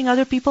are helping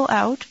other people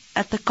out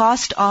at the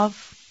cost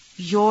of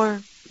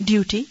your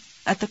duty,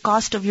 at the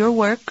cost of your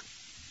work,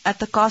 at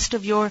the cost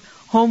of your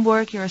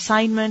homework, your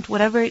assignment,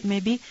 whatever it may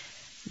be,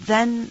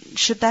 then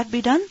should that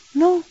be done?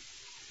 No.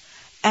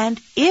 And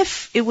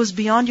if it was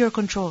beyond your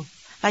control,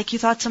 like you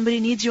thought somebody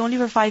needs you only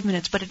for 5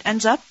 minutes, but it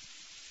ends up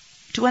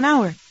to an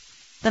hour,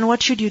 then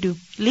what should you do?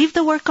 Leave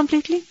the work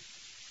completely?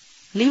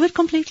 Leave it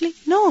completely?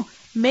 No.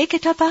 Make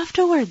it up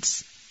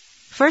afterwards.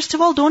 First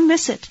of all, don't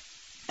miss it.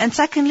 And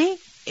secondly,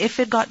 if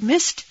it got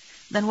missed,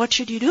 then what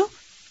should you do?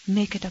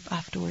 Make it up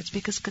afterwards,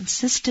 because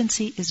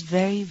consistency is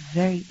very,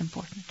 very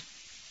important.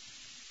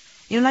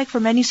 You know, like for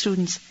many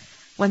students,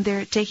 when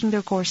they're taking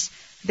their course,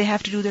 they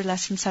have to do their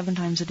lesson 7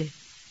 times a day.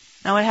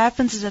 Now what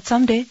happens is that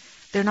someday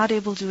they're not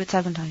able to do it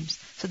 7 times.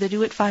 So they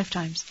do it 5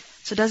 times.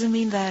 So it doesn't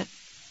mean that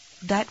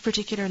that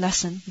particular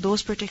lesson,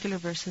 those particular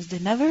verses, they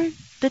never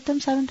did them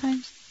 7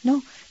 times.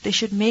 No, they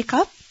should make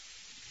up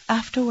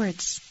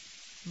afterwards.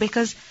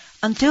 Because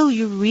until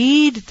you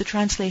read the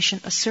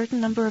translation a certain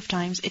number of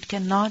times, it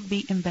cannot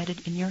be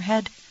embedded in your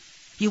head.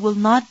 You will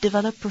not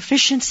develop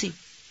proficiency.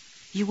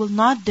 You will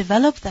not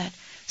develop that.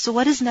 So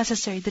what is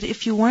necessary? That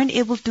if you weren't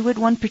able to do it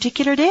one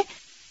particular day,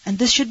 and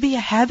this should be a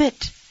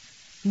habit,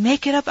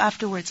 make it up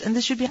afterwards. And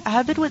this should be a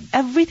habit with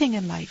everything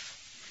in life.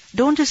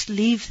 Don't just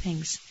leave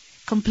things.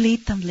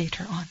 Complete them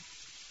later on.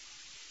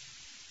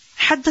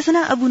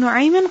 حدثنا أبو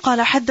نعيم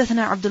قال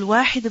حدثنا عبد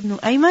الواحد بن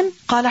أيمن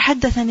قال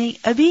حدثني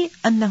أبي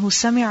أنه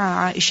سمع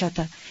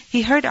عائشة.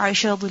 He heard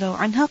Aisha رضي الله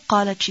عنها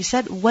قالت, she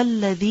said,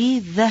 والذي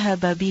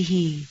ذهب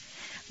به,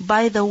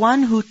 by the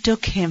one who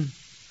took him,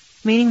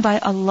 meaning by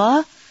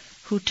Allah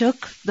who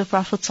took the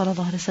Prophet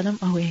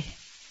ﷺ away,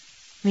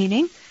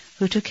 meaning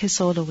who took his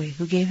soul away,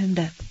 who gave him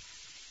death.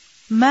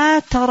 ما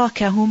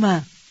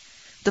تركهما,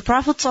 the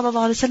Prophet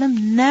ﷺ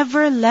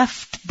never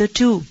left the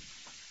 2.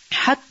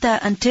 حتى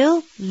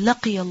until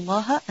لقي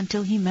الله,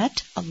 until he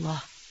met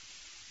Allah.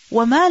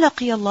 وما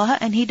لقي الله,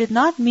 and he did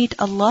not meet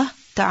Allah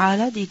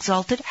Ta'ala, the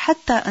Exalted,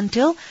 حتى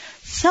until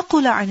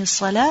ثقل عن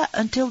الصلاة,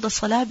 until the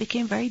salah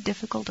became very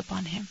difficult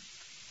upon him.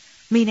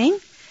 Meaning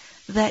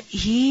that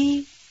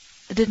he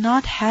did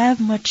not have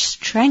much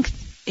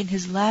strength in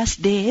his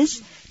last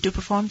days to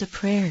perform the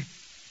prayer.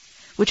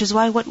 Which is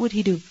why, what would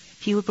he do?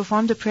 He would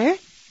perform the prayer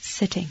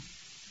sitting.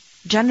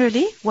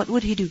 Generally, what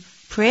would he do?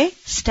 Pray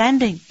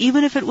standing,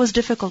 even if it was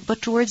difficult.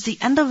 But towards the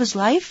end of his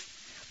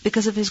life,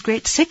 because of his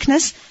great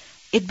sickness,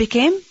 it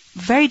became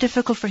very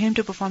difficult for him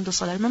to perform the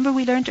salah. Remember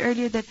we learned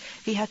earlier that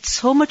he had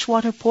so much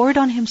water poured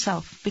on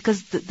himself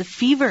because the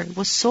fever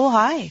was so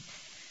high.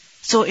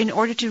 So in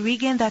order to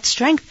regain that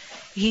strength,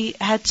 he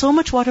had so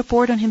much water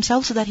poured on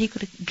himself so that he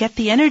could get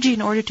the energy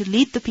in order to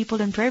lead the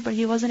people in prayer, but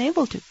he wasn't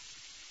able to.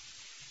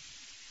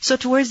 So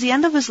towards the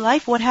end of his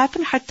life, what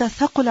happened? حتى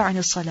ثقل عن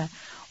الصلاة.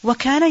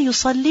 وَكَانَ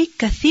يُصَلِّي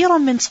كَثِيرًا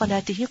مِّن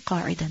صَلَاتِهِ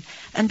قَاعِدًا.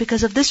 And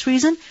because of this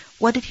reason,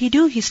 what did he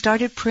do? He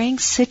started praying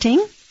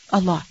sitting a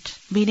lot.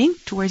 Meaning,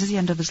 towards the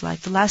end of his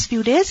life. The last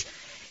few days,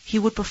 he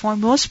would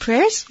perform most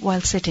prayers while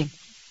sitting.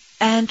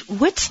 And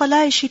which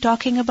salah is she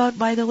talking about,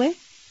 by the way?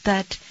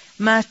 That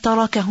مَا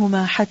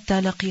تَرَكَهُمَا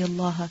حَتَّى لَقِيَ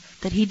اللَّهَ.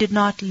 That he did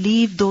not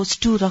leave those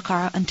 2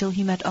 rak'ah until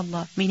he met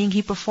Allah. Meaning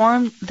he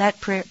performed that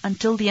prayer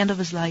until the end of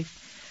his life.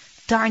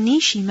 تعني,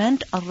 she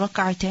meant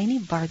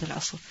الركعتين بعد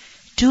العصر.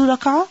 2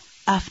 rak'ah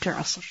after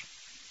Asr.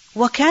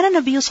 وَكَانَ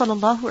النَّبِيُّ صَلَى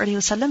اللَّهُ عَلَيْهِ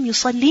وَسَلَّمْ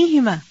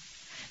يُصَلِّيهِمَا.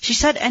 She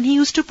said, and he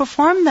used to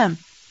perform them.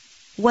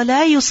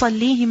 وَلَا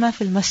يُصَلِّيهِمَا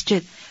فِي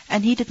الْمَسْجِدِ.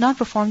 And he did not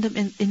perform them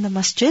in the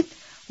masjid.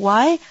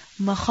 Why?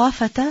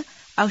 مَخَافَةً,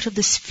 out of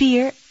this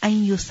fear,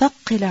 أَن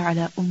يُثَقِّلَ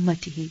عَلَى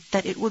أُمَّتِهِ,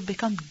 that it would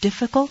become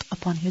difficult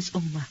upon his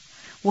ummah.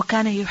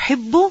 وَكَانَ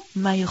يُحِبُّ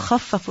مَا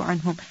يُخَفَّفُ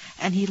عَنْهُمْ.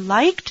 And he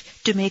liked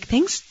to make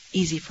things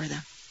easy for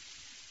them.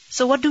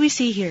 So what do we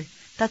see here?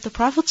 that the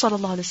Prophet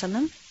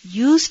ﷺ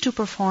used to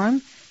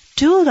perform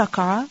 2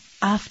 rak'ah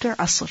after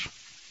Asr.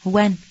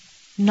 When?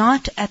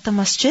 Not at the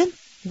masjid.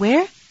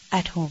 Where?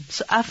 At home.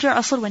 So after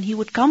Asr, when he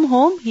would come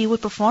home, he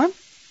would perform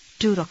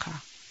 2 rak'ah.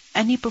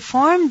 And he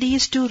performed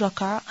these 2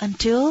 rak'ah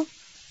until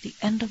the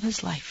end of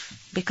his life.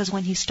 Because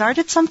when he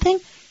started something,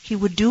 he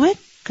would do it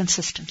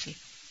consistently.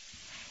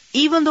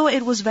 Even though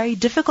it was very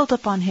difficult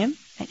upon him,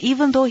 and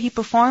even though he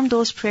performed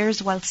those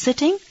prayers while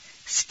sitting,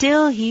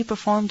 still he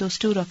performed those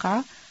 2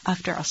 rak'ah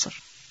after Asr.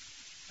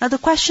 Now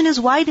the question is,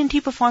 why didn't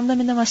he perform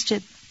them in the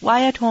masjid? Why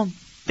at home?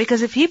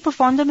 Because if he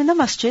performed them in the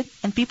masjid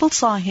and people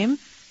saw him,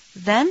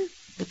 then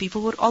the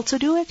people would also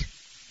do it,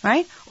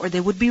 right? Or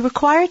they would be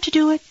required to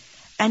do it.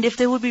 And if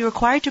they would be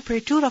required to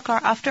pray 2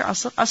 rak'ah after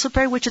Asr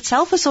prayer, which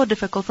itself is so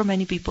difficult for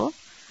many people,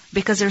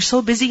 because they're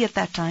so busy at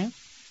that time,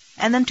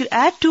 and then to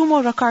add 2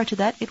 more rak'ah to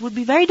that, it would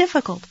be very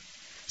difficult.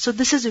 So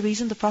this is the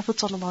reason the Prophet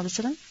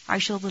ﷺ,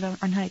 Aisha radhiyallahu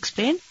anha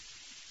explained,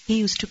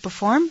 he used to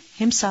perform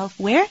himself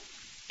where?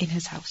 In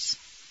his house.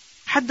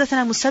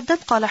 حدثنا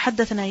مسدد قال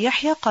حدثنا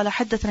يحيى قال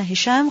حدثنا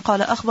هشام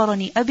قال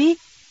أخبرني أبي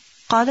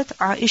قالت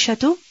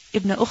عائشة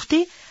ابن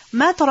أختي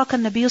ما ترك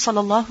النبي صلى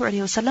الله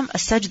عليه وسلم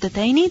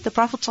السجدتين. The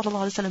Prophet صلى الله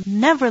عليه وسلم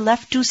never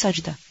left 2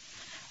 sajda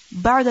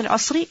بعد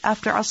العصر,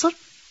 after Asr,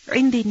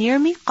 عندي near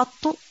me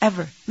قط,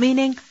 ever.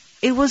 Meaning,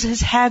 it was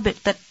his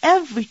habit that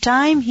every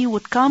time he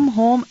would come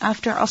home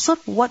after Asr,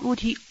 what would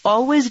he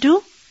always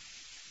do?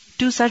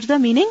 2 sajda,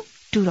 meaning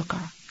 2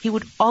 rak'ah. He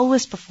would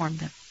always perform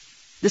them.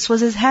 This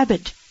was his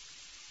habit.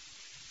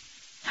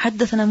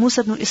 حدثنا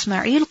موسى بن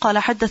إسماعيل قال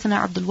حدثنا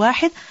عبد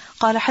الواحد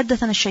قال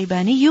حدثنا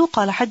الشيباني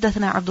قال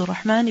حدثنا عبد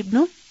الرحمن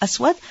بن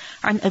أسود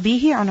عن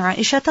أبيه عن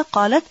عائشة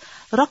قالت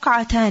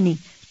ركعتان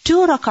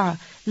 2 rak'ah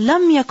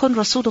لم يكن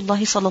رسول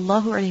الله صلى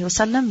الله عليه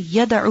وسلم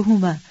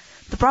يدعهما.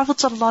 The Prophet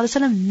صلى الله عليه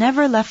وسلم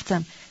never left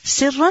them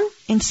سرا,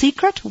 in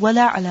secret,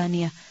 ولا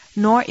علانية,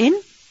 nor in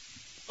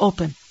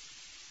open.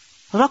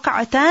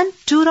 ركعتان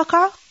 2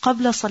 rak'ah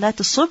قبل صلاة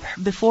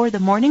الصبح, before the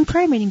morning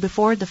prayer, meaning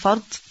before the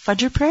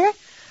Fajr prayer,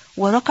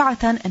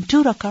 وَرَكَعَتًا, and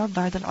 2 rak'ah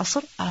بعد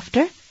العصر,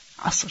 after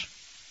Asr.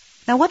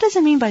 Now what does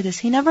it mean by this?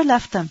 He never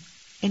left them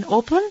in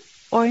open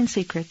or in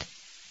secret.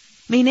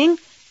 Meaning,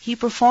 he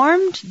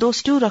performed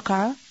those 2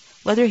 rak'ah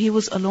whether he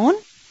was alone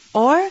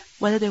or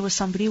whether there was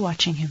somebody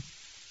watching him.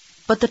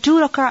 But the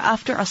 2 rak'ah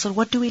after Asr,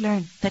 what do we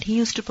learn? That he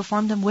used to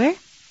perform them where?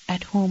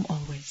 At home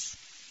always.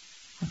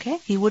 Okay?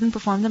 He wouldn't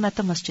perform them at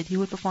the masjid. He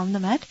would perform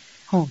them at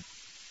home.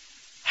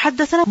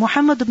 حدثنا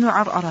محمد بن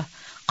عرعرة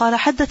قال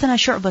حدثنا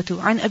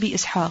شعبة عن أبي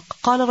إسحاق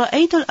قال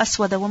رأيت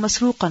الأسود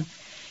ومسروقا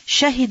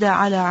شهد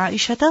على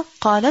عائشة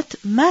قالت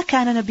ما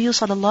كان النبي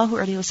صلى الله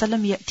عليه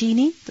وسلم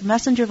يأتيني. The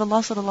Messenger of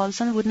Allah صلى الله عليه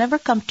وسلم would never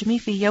come to me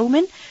في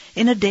يوم,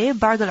 in a day,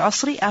 بعد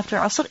العصر, after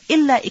Asr,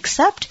 إلا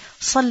except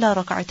صلى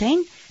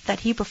ركعتين, that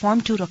he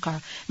performed 2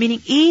 rak'ah.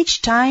 Meaning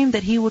each time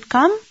that he would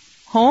come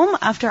home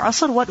after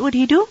Asr, what would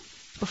he do?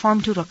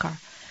 Perform 2 rak'ah.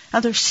 Now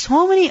there's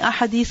so many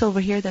ahadith over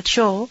here that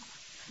show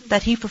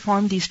that he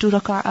performed these 2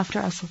 rak'ah after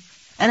Asr.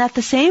 And at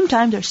the same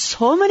time, there's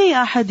so many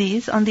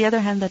ahadith, on the other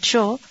hand, that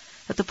show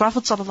that the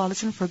Prophet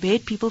ﷺ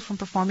forbade people from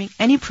performing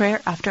any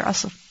prayer after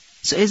Asr.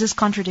 So is this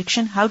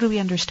contradiction? How do we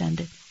understand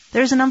it?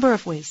 There's a number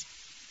of ways.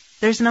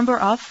 There's a number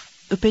of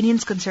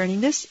opinions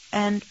concerning this.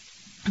 And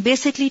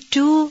basically,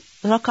 2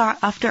 rak'ah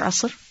after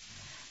Asr,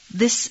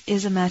 this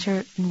is a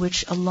matter in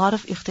which a lot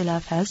of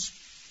ikhtilaf has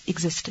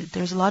existed.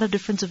 There's a lot of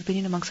difference of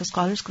opinion amongst the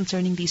scholars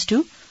concerning these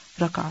 2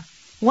 rak'ah.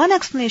 One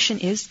explanation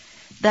is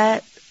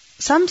that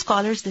some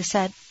scholars, they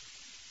said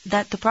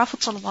that the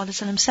Prophet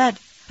ﷺ said,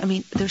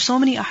 there's so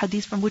many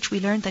ahadith from which we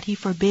learn that he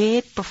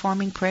forbade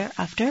performing prayer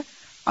after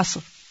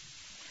Asr.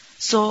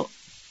 So,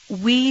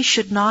 we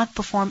should not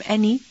perform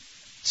any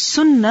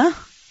sunnah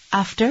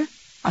after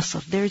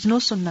Asr. There is no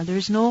sunnah, there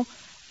is no,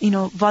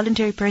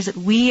 voluntary prayers that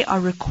we are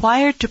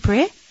required to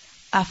pray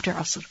after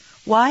Asr.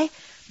 Why?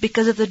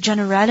 Because of the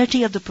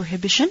generality of the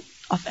prohibition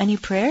of any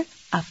prayer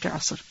after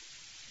Asr.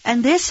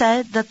 And they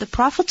said that the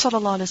Prophet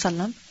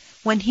ﷺ,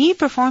 when he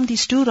performed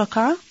these 2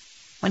 rak'ah,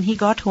 when he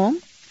got home,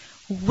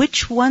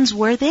 which ones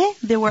were they?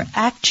 They were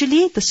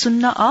actually the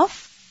sunnah of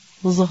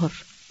Zuhr,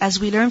 as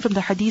we learn from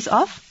the hadith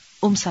of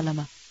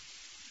Salama.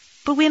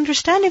 But we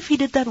understand if he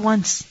did that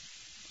once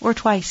or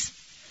twice.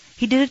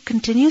 He did it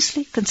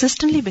continuously,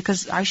 consistently,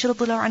 because Aisha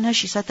radhiyallahu anha,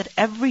 she said that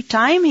every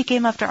time he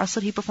came after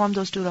Asr, he performed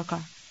those 2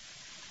 rak'ah.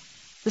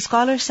 The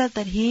scholar said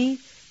that he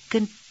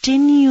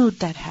continued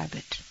that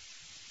habit.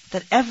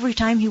 That every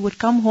time he would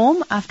come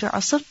home after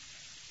Asr,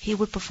 he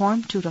would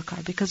perform 2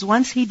 rak'ah. Because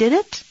once he did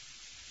it,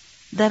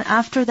 then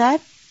after that,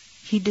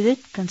 he did it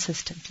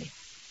consistently.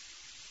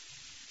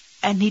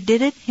 And he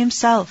did it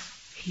himself.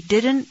 He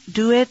didn't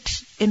do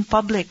it in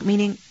public,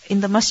 meaning in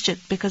the masjid,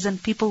 because then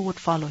people would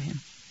follow him.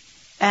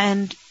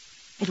 And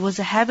it was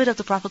a habit of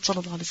the Prophet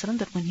ﷺ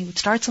that when he would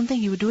start something,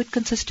 he would do it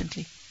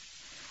consistently.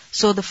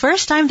 So the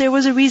first time there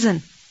was a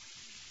reason.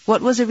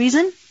 What was the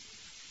reason?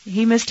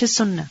 He missed his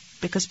sunnah,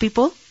 because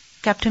people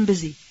kept him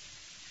busy.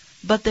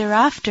 But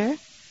thereafter,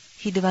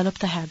 he developed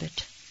the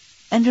habit.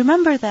 And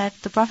remember that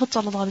the Prophet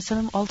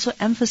ﷺ also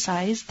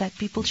emphasized that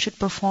people should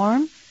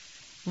perform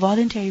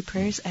voluntary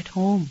prayers at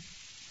home.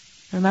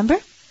 Remember?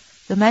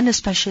 The men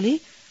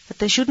especially, that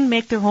they shouldn't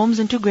make their homes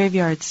into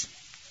graveyards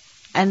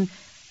and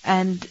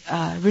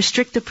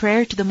restrict the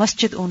prayer to the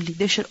masjid only.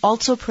 They should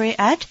also pray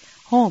at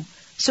home.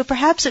 So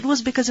perhaps it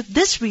was because of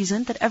this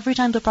reason that every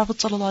time the Prophet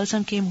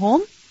ﷺ came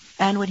home,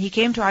 and when he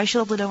came to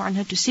Aisha radiallahu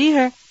anha to see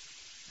her,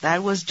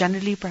 that was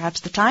generally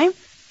perhaps the time.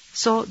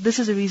 So this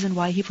is the reason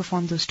why he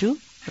performed those 2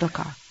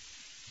 rak'ah.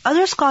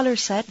 Other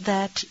scholars said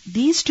that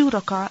these 2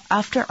 rak'ah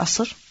after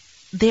Asr,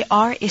 they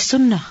are a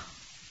sunnah,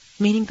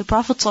 meaning the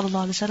Prophet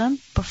ﷺ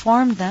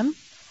performed them,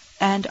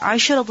 and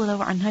Aisha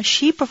radiallahu anha,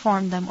 she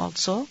performed them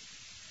also,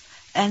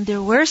 and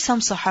there were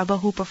some Sahaba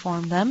who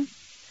performed them,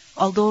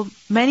 although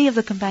many of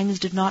the companions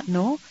did not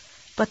know,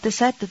 but they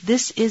said that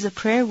this is a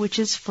prayer which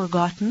is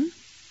forgotten,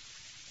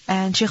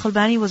 and Shaykh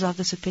Albani was of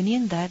this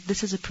opinion that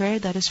this is a prayer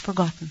that is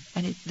forgotten,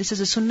 and this is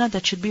a sunnah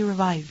that should be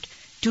revived.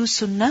 2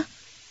 sunnah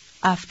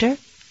after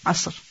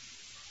Asr.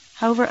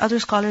 However, other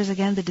scholars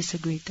again, they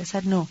disagreed. They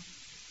said no,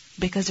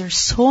 because there are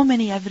so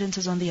many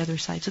evidences on the other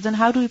side. So then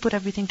how do we put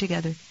everything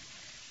together?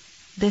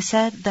 They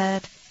said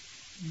that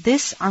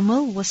this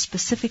amal was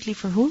specifically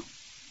for who?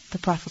 The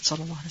Prophet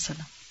ﷺ.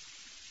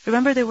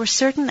 Remember, there were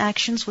certain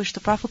actions which the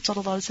Prophet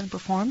ﷺ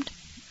performed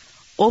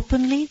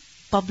openly,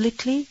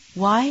 publicly.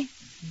 Why?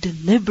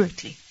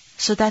 Deliberately.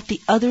 So that the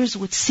others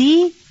would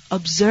see,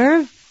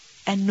 observe,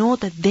 and know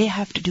that they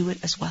have to do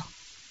it as well.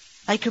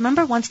 Like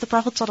remember once the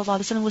Prophet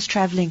ﷺ was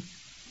traveling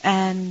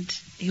and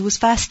he was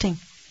fasting,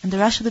 and the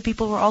rest of the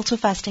people were also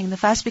fasting, and the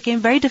fast became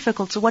very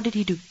difficult. So what did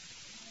he do?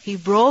 He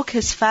broke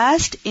his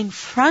fast in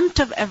front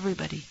of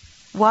everybody.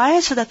 Why?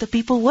 So that the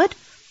people would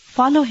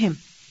follow him.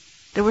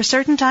 There were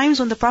certain times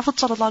when the Prophet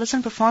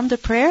ﷺ performed the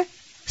prayer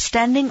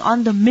standing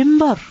on the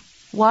mimbar.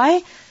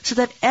 Why? So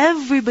that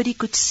everybody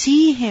could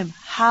see him,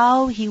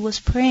 how he was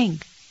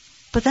praying.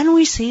 But then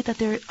we see that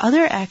there are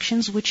other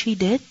actions which he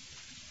did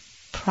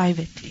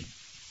privately.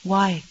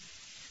 Why?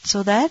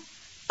 So that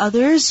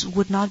others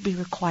would not be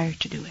required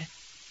to do it.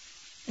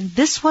 And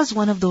this was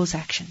one of those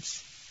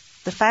actions.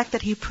 The fact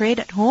that he prayed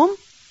at home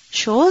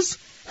shows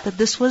that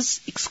this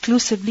was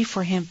exclusively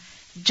for him.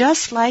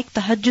 Just like the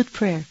Tahajjud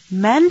prayer,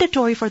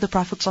 mandatory for the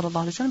Prophet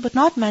ﷺ, but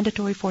not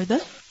mandatory for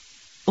the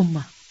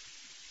Ummah.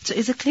 So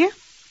is it clear?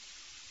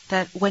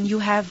 That when you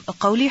have a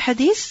qawli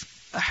hadith,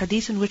 a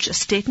hadith in which a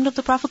statement of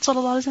the Prophet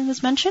ﷺ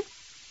is mentioned,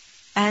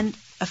 and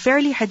a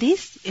fairly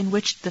hadith in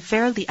which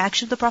the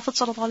action of the Prophet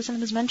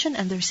ﷺ is mentioned,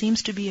 and there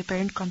seems to be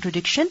apparent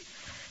contradiction,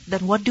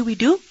 then what do?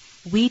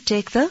 We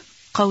take the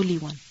qawli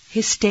one,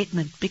 his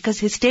statement, because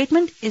his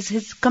statement is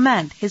his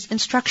command, his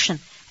instruction,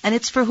 and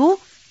it's for who?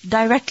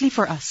 Directly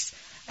for us.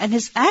 And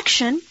his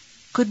action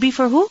could be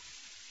for who?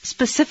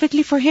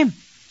 Specifically for him.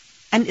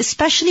 And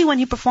especially when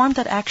he performed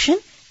that action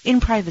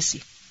in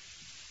privacy.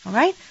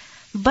 Alright?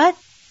 But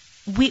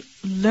we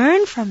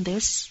learn from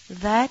this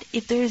that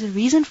if there is a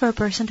reason for a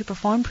person to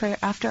perform prayer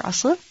after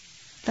Asr,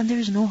 then there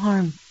is no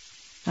harm.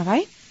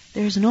 Alright?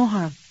 There is no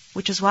harm.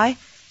 Which is why,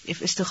 if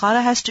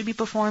istikhara has to be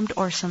performed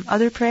or some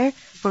other prayer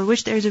for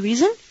which there is a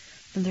reason,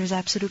 then there is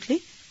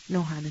absolutely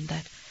no harm in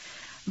that.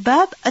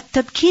 Bab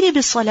at-tabkir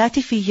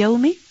bis-salati fi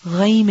yawmi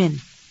ghaymin.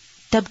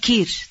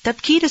 Tabkir.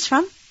 Tabkir is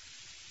from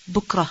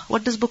bukra.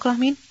 What does bukra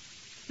mean?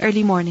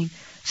 Early morning.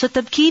 So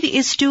tabkir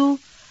is to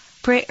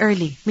pray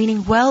early,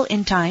 meaning well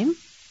in time.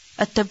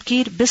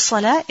 At-tabkir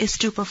bis-salah is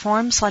to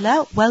perform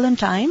salah well in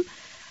time,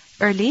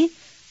 early.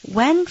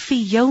 When?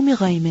 Fi yawmi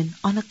ghaymin.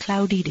 On a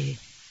cloudy day.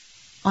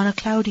 On a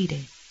cloudy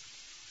day.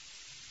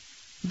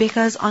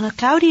 Because on a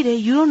cloudy day,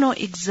 you don't know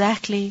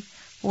exactly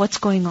what's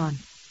going on.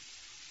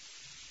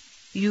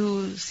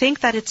 You think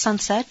that it's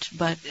sunset,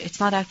 but it's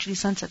not actually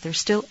sunset. There's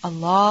still a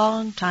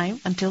long time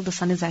until the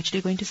sun is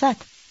actually going to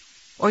set.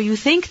 Or you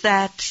think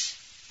that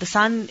the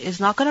sun is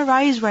not going to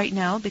rise right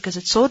now because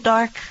it's so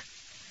dark,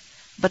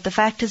 but the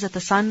fact is that the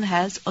sun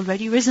has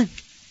already risen,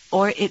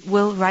 or it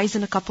will rise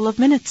in a couple of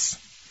minutes.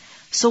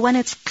 So when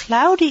it's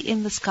cloudy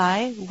in the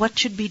sky, what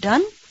should be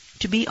done?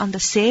 To be on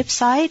the safe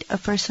side, a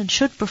person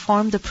should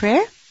perform the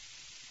prayer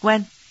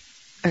when?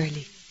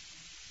 Early.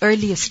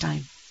 Earliest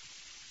time.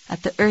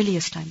 At the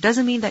earliest time.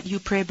 Doesn't mean that you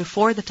pray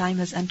before the time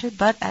has entered,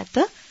 but at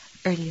the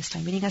earliest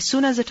time. Meaning as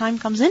soon as the time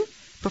comes in,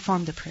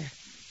 perform the prayer.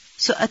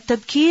 So,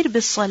 at-tabkir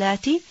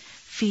bis-salati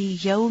fi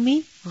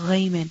yawmi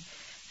ghaymin.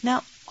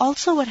 Now,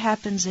 also what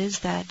happens is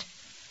that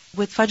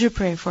with Fajr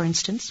prayer, for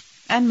instance,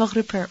 and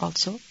Maghrib prayer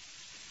also,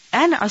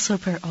 and Asr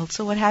prayer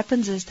also, what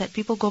happens is that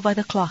people go by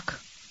the clock.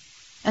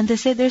 And they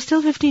say, there's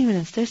still 15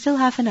 minutes, there's still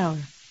half an hour.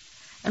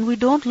 And we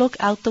don't look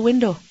out the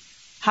window.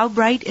 How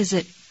bright is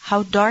it?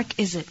 How dark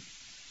is it?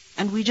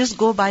 And we just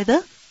go by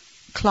the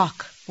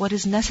clock. What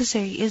is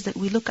necessary is that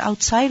we look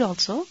outside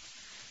also.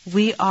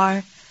 We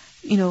are,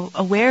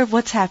 aware of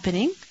what's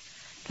happening.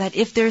 That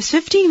if there's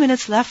 15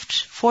 minutes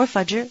left for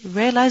Fajr,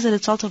 realize that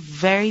it's also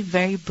very,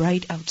 very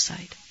bright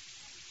outside.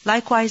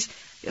 Likewise,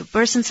 a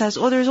person says,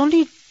 there's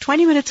only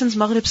 20 minutes since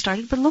Maghrib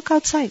started, but look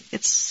outside.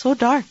 It's so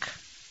dark.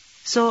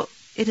 So,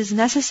 it is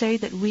necessary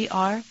that we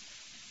are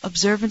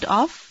observant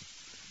of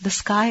the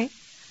sky,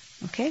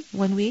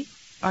 when we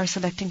are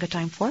selecting a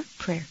time for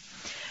prayer.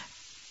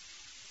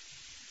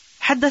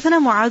 حدثنا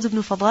معاذ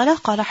بن فضالة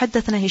قال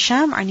حدثنا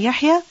هشام عن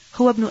يحيى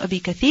هو ابن أبي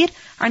كثير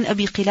عن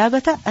أبي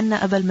قلابة أن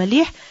أبا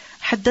المليح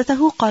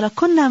حدثه قال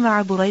كنا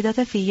مع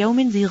بريدة في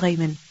يوم ذي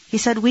غيم. He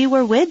said we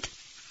were with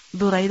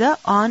Buraidah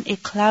on a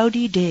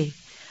cloudy day.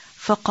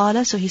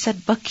 فقال, so he said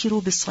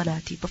بكروا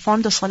بالصلاة,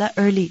 perform the salah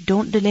early,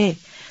 don't delay.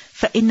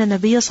 فإن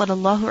النبي صلى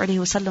الله عليه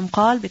وسلم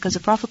قال, because the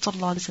Prophet صلى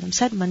الله عليه وسلم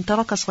said من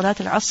ترك صلاة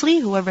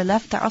العصر, whoever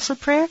left the Asr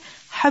prayer,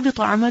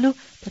 حبط عمله,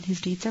 then his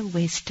deeds are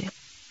wasted.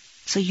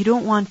 So you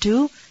don't want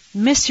to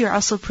miss your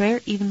Asr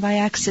prayer even by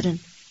accident.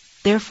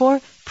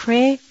 Therefore,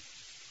 pray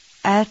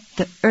at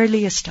the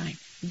earliest time.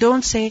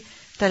 Don't say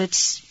that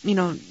it's,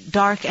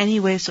 dark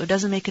anyway, so it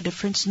doesn't make a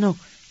difference. No,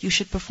 you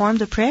should perform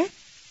the prayer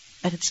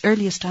at its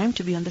earliest time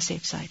to be on the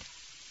safe side.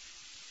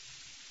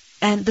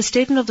 And the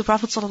statement of the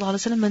Prophet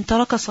ﷺ, "Man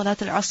taraka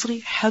salat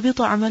al-asri,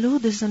 habita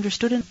amaluhu," this is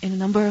understood in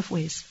a number of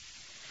ways.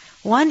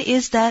 One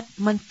is that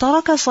man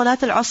taraka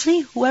salat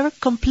al-asri, whoever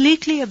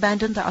completely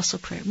abandoned the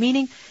asr prayer,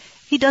 meaning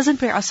he doesn't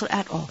pray asr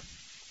at all.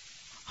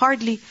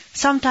 Hardly,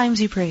 sometimes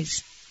he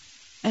prays.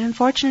 And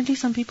unfortunately,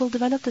 some people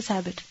develop this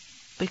habit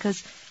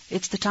because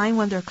it's the time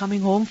when they're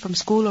coming home from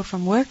school or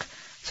from work,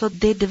 so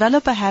they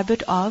develop a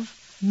habit of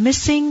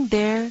missing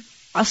their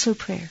asr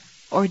prayer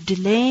or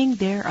delaying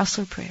their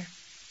asr prayer.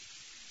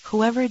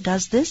 Whoever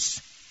does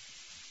this,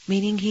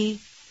 meaning he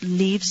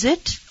leaves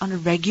it on a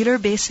regular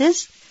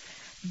basis,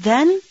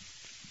 then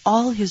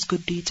all his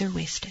good deeds are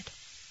wasted.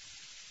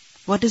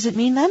 What does it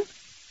mean then?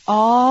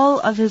 All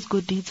of his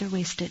good deeds are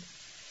wasted.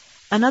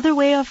 Another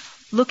way of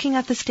looking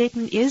at the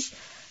statement is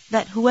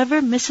that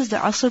whoever misses the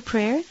asr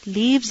prayer,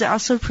 leaves the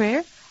asr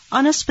prayer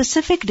on a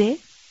specific day,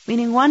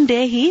 meaning one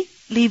day he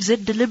leaves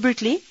it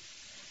deliberately,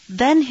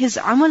 then his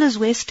amal is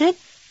wasted,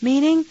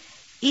 meaning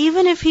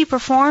even if he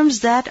performs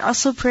that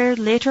asr prayer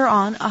later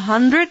on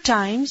 100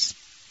 times,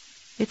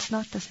 it's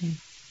not the same.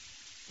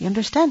 You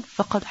understand?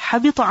 فَقَدْ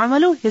حَبِطَ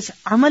عَمَلُهُ, his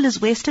amal is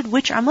wasted.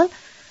 Which amal?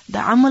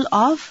 The amal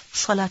of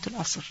Salatul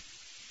Asr.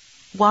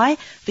 Why?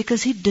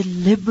 Because he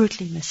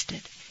deliberately missed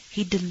it.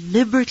 He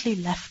deliberately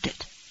left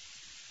it.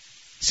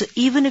 So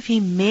even if he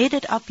made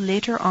it up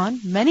later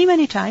on, many,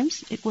 many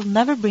times, it will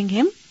never bring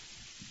him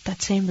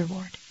that same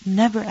reward.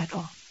 Never at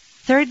all.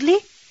 Thirdly,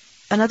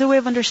 another way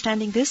of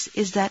understanding this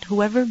is that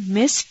whoever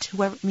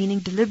meaning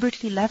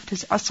deliberately left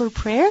his asr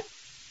prayer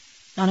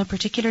on a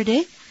particular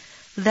day,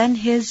 then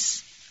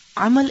his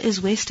amal is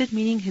wasted,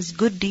 meaning his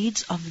good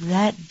deeds of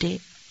that day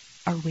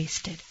are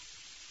wasted.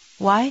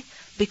 Why?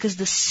 Because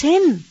the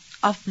sin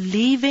of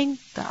leaving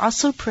the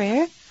asr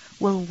prayer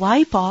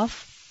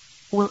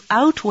will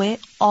outweigh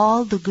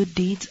all the good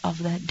deeds of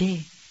that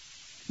day.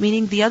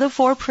 Meaning the other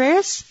 4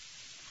 prayers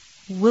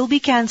will be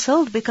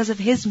cancelled because of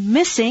his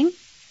missing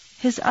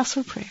his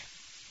asr prayer.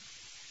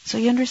 So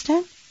you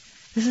understand?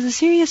 This is a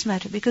serious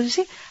matter because you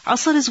see,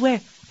 asr is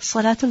where?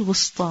 Salatul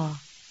Wusta.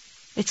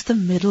 It's the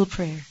middle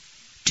prayer.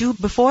 2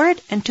 before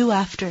it and 2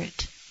 after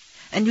it.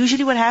 And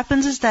usually what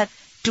happens is that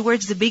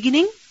towards the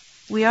beginning,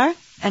 we are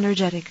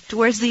energetic.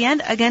 Towards the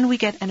end, again we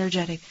get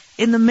energetic.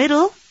 In the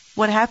middle,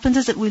 what happens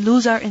is that we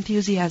lose our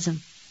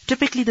enthusiasm.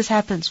 Typically this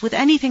happens with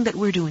anything that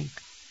we're doing.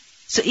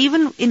 So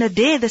even in a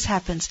day this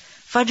happens.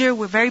 Fajr,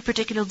 we're very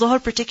particular.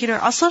 Dhuhr, particular.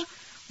 Asr,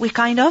 we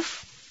kind of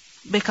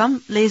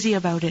become lazy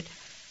about it.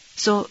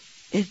 So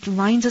it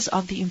reminds us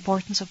of the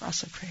importance of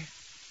asr prayer.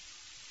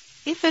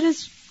 If it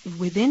is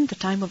within the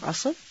time of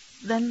asr,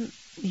 then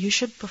you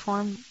should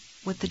perform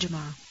with the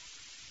jama'ah.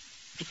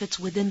 If it's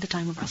within the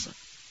time of asr.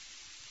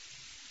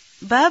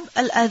 Bab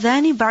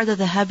al-adhani ba'da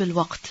dhahab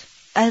al-waqt.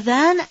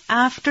 Adhan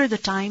after the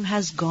time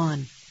has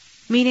gone.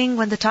 Meaning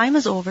when the time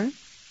is over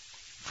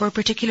for a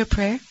particular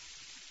prayer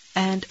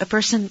and a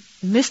person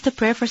missed the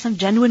prayer for some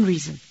genuine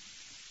reason.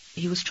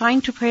 He was trying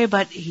to pray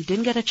but he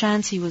didn't get a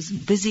chance, he was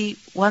busy,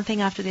 one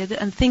thing after the other,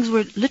 and things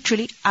were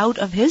literally out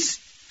of his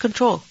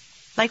control.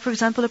 Like for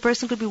example, a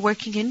person could be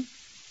working in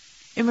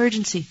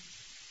emergency.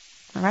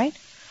 Alright?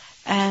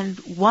 And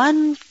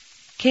one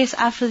case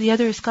after the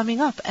other is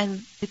coming up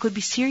and it could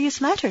be serious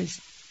matters.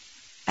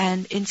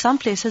 And in some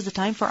places, the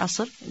time for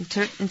asr,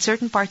 in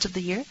certain parts of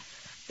the year,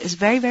 is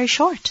very, very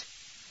short.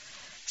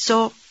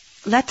 So,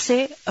 let's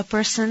say a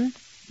person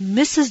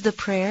misses the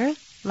prayer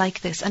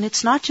like this. And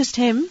it's not just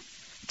him,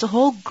 it's a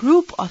whole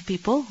group of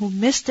people who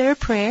miss their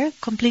prayer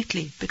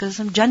completely because of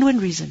some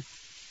genuine reason.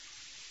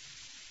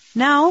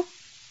 Now,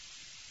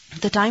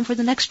 the time for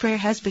the next prayer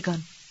has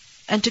begun.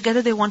 And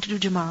together they want to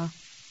do jama'ah.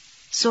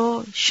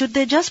 So, should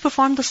they just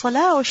perform the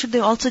salah or should they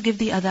also give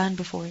the adhan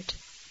before it?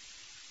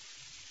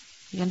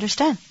 You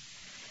understand?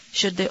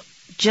 Should they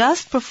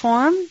just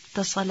perform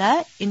the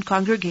salah in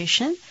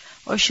congregation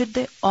or should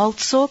they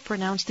also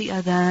pronounce the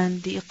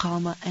adhan, the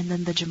iqamah and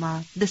then the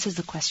jama'ah? This is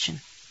the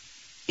question.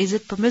 Is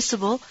it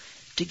permissible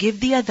to give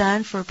the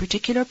adhan for a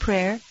particular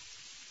prayer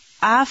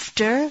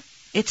after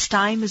its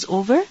time is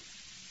over?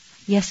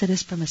 Yes, it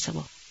is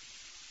permissible.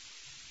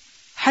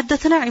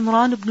 حدثنا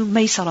عمران بن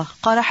ميسرة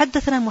قال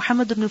حدثنا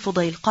محمد بن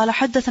فضيل قال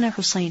حدثنا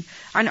حسين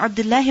عن عبد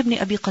الله بن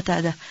أبي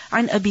قتادة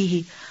عن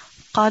أبيه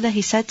قال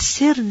he said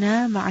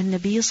سرنا مع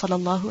النبي صلى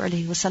الله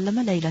عليه وسلم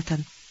ليلة.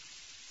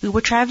 We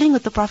were traveling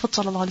with the Prophet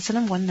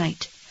ﷺ one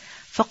night.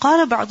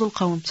 فَقَالَ بَعْضُ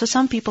الْقَوْمِ So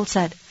some people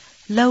said,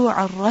 لَوْ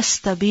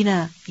عَرَّسْتَ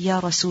بِنَا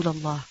يَا رَسُولَ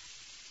اللَّهِ.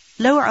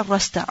 لَوْ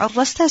عَرَّسْتَ.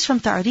 Arrasta is from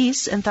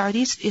ta'ris, and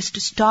ta'ris is to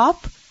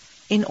stop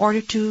in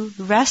order to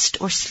rest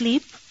or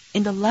sleep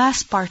in the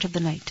last part of the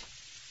night.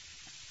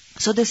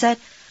 So they said,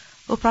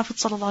 O Prophet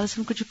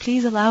ﷺ, could you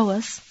please allow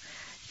us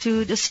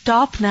to just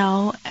stop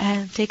now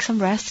and take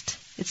some rest?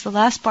 It's the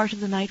last part of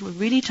the night, we're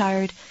really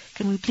tired.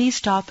 Can we please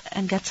stop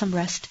and get some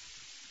rest?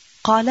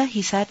 قال,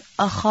 he said,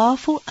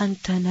 أَخَافُ أَن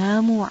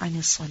تَنَامُوا عَنِ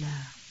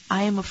الصَّلَاةِ.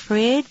 I am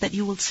afraid that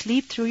you will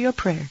sleep through your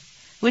prayer.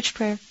 Which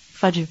prayer?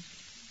 Fajr.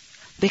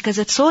 Because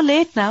it's so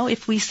late now,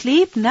 if we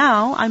sleep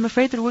now, I'm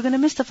afraid that we're going to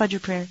miss the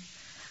Fajr prayer.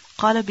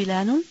 قال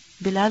بلال,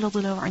 Bilal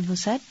رضي الله عنه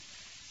said,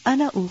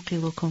 أَنَا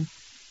أُوقِظُكُمْ.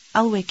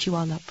 I'll wake you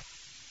all up.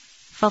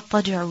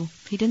 فَاضْطَجِعُوا.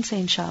 He didn't say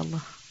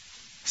inshallah.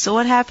 So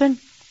what happened?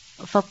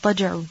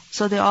 فَاضْطَجِعُوا.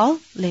 So they all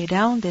lay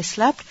down, they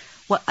slept.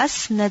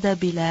 وَأَسْنَدَ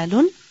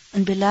بِلَالٌ.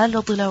 And Bilal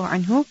رضي الله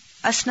عنه,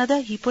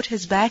 Asnada, he put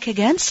his back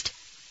against.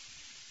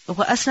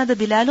 وَأَسْنَدَ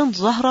بِلَالٌ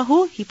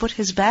ظَهْرَهُ. He put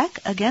his back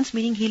against,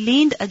 meaning he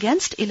leaned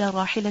against إِلَى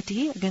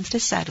رَاحِلَتِهِ, against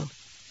his saddle.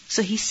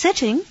 So he's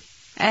sitting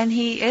and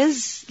he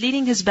is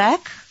leaning his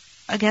back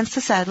against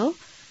the saddle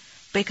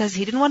because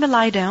he didn't want to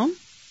lie down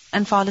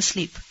and fall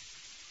asleep.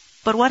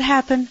 But what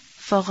happened?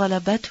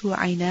 فَغَلَبَتْهُ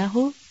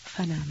عَيْنَاهُ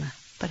فَنَامَ.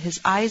 But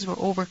his eyes were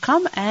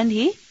overcome and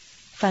he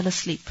fell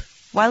asleep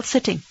while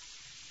sitting.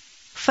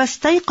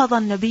 فَاسْتَيْقَظَ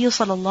النَّبِيُّ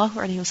صَلَى اللَّهُ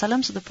عَلَيْهِ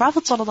وسلم. So the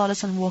Prophet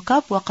ﷺ woke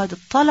up, وَقَدْ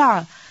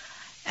اطَّلَعَ.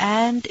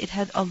 And it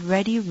had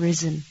already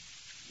risen.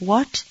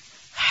 What?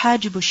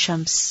 حَاجِبُ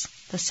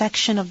الشَّمْسِ. The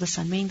section of the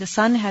sun, meaning the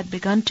sun had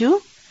begun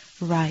to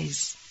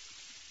rise.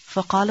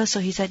 فَقَالَ. So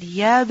he said,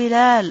 يَا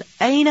بِلَال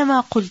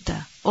أَيْنَمَا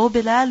قُلْتَ. O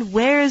Bilal,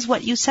 where is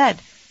what you said?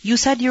 You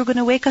said you're going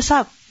to wake us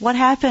up. What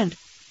happened?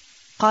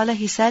 قَالَ.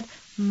 He said,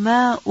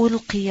 مَا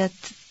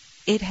أُلْقِيَتْ.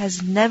 It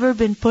has never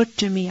been put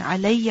to me,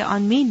 alayya,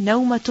 on me,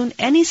 nawmatun,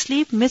 any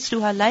sleep,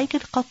 misluha, like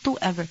it, qattu,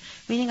 ever.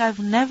 Meaning I've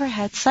never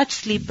had such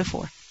sleep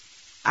before.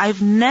 I've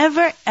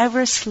never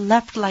ever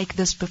slept like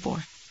this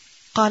before.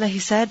 Qala, he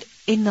said,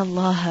 Inna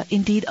Allah,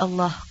 indeed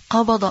Allah,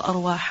 qabada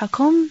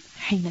arwahakum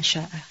hina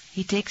sha'a.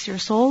 He takes your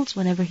souls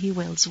whenever He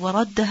wills.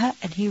 Waraddaha,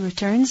 and He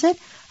returns it,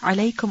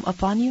 alaykum,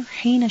 upon you,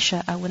 hina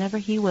sha'a, whenever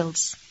He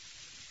wills.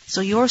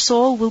 So your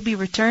soul will be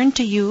returned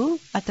to you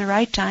at the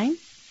right time,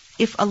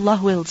 if Allah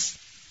wills.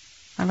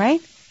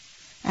 Alright?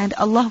 And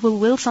Allah will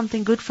will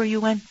something good for you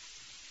when?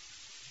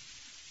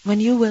 When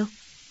you will.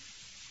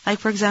 Like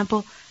for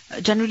example,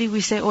 generally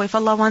we say, oh, if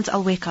Allah wants,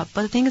 I'll wake up.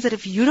 But the thing is that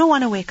if you don't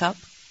want to wake up,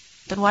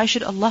 then why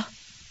should Allah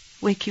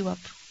wake you up?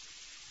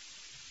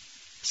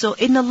 So,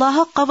 إِنَّ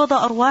اللَّهَ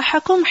قَبَضَ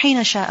أَرْوَاحَكُمْ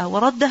حِينَ شَاءَ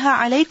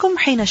وَرَدَّهَا عَلَيْكُمْ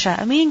حِينَ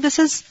شَاءَ. Meaning this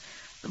is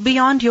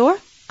beyond your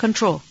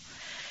control.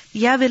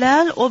 Ya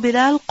Bilal, O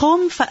Bilal,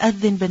 قُمْ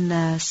فَأَذِّن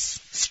بِالنَّاسِ.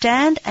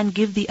 Stand and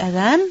give the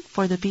adhan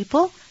for the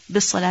people.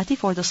 بالصلاة,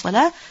 for the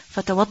salah.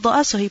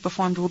 فتوضأ, so he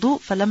performed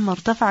wudu. فلما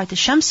ارتفعت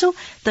الشمس,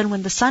 then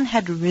when the sun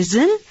had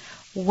risen,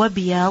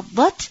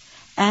 وبياضت,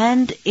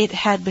 and it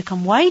had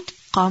become white,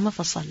 قام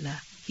فصلى.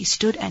 He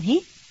stood and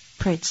he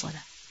prayed salah.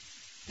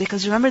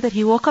 Because remember that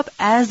he woke up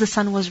as the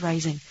sun was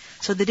rising.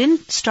 So they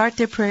didn't start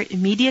their prayer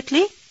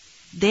immediately.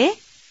 They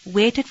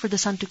waited for the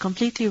sun to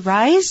completely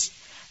rise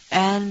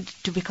and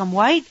to become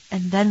white,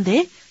 and then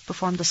they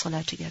performed the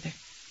salah together.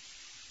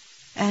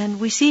 And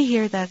we see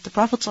here that the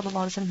Prophet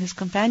ﷺ and his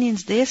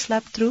companions, they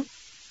slept through,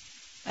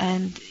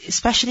 and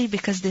especially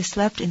because they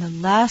slept in the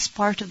last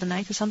part of the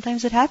night. So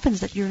sometimes it happens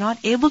that you're not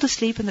able to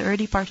sleep in the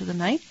early part of the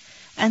night,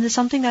 and there's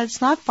something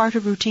that's not part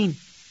of routine.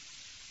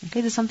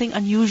 Okay, there's something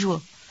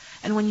unusual.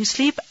 And when you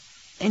sleep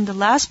in the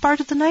last part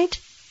of the night,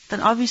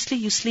 then obviously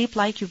you sleep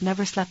like you've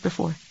never slept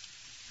before.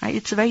 Right?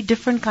 It's a very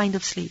different kind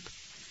of sleep.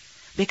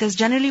 Because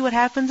generally what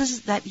happens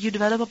is that you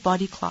develop a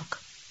body clock.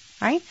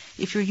 Right?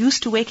 If you're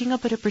used to waking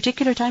up at a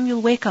particular time,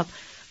 you'll wake up.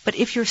 But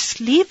if your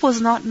sleep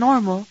was not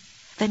normal,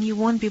 then you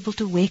won't be able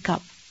to wake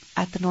up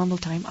at the normal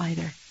time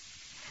either.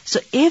 So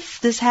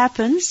if this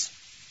happens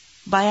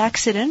by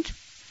accident,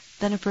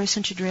 then a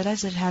person should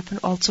realize that it happened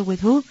also with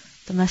who?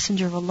 The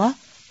Messenger of Allah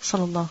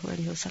sallallahu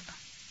alaihi wasallam.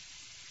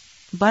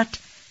 But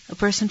a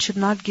person should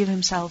not give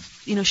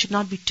himself, should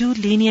not be too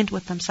lenient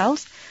with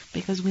themselves,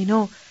 because we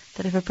know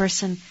that if a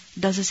person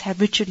does this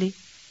habitually,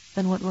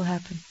 then what will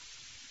happen?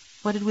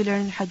 What did we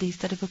learn in hadith?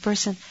 That if a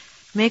person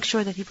makes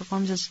sure that he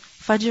performs his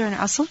Fajr and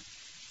Asr,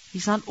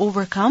 he's not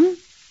overcome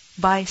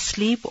by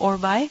sleep or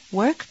by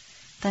work,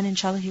 then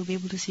inshallah he'll be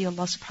able to see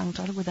Allah subhanahu wa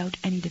ta'ala without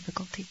any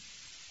difficulty,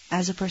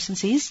 as a person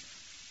sees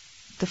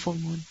the full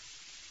moon.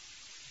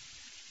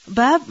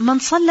 Bab man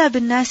salla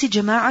bin nasi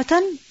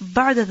jama'atan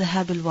ba'da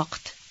dhahab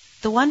al-waqt.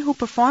 The one who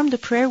performed the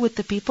prayer with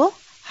the people,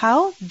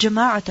 how?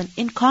 Jama'atan,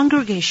 in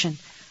congregation.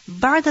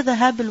 Ba'da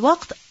dhahab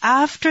al-waqt,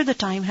 after the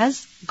time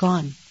has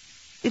gone.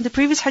 In the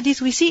previous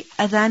hadith we see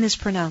adhan is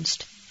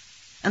pronounced.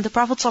 And the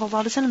Prophet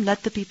ﷺ led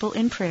the people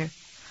in prayer.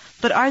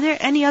 But are there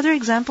any other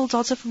examples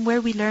also from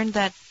where we learned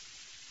that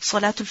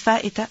Salatul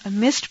Fa'ita, a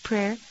missed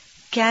prayer,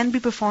 can be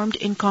performed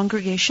in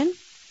congregation?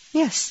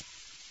 Yes.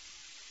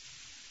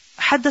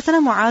 حدثنا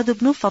معاذ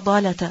بن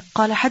فضالة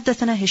قال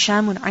حدثنا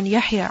هشام عن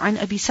يحيى عن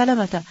أبي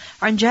سلمة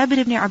عن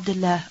جابر بن عبد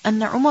الله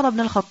أن عمر بن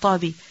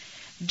الخطاب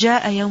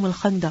جاء يوم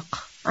الخندق.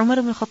 Umar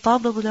ibn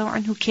Khattab radiallahu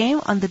anhu came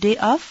on the day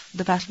of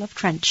the Battle of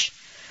Trench.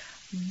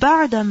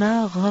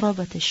 بعدما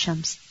غربت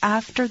الشمس,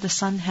 after the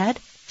sun had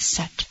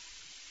set.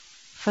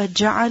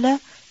 فجعل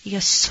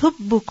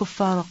يسب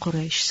كفار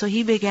قريش. So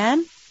he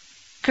began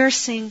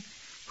cursing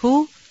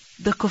who?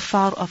 The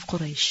kuffar of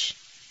Quraysh.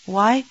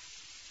 Why?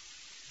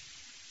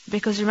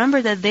 Because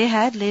remember that they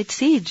had laid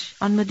siege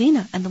on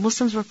Medina and the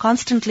Muslims were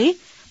constantly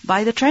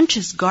by the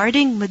trenches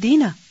guarding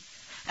Medina.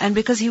 And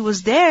because he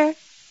was there,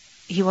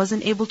 he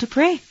wasn't able to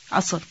pray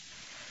Asr.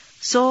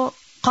 So,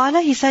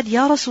 قال, he said,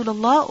 Ya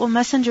Rasulullah, O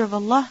Messenger of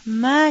Allah,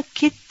 ما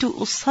كدت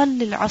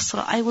أصلي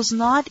العصر. I was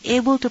not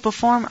able to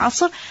perform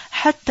Asr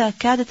حتى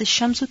كادت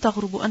الشمس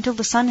تغرب, until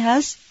the sun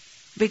has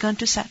begun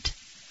to set.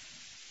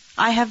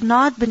 I have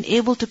not been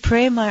able to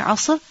pray my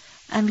Asr,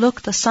 and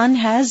look, the sun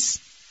has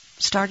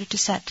started to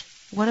set.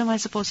 What am I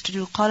supposed to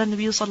do? قال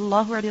النبي صلى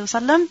الله عليه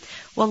وسلم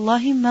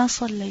والله ما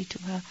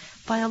صليتها.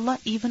 By Allah,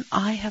 even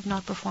I have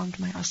not performed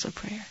my Asr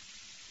prayer.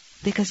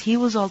 Because he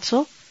was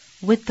also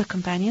with the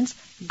companions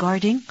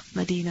guarding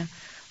Medina.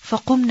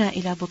 فَقُمْنَا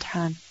إِلَى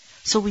بُطْحَانٍ.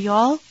 So we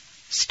all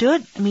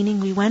stood, meaning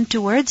we went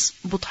towards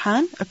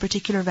Buthan, a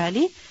particular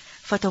valley.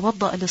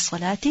 فَتَوَضَّأَ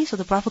لِلصَّلَاةِ. So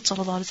the Prophet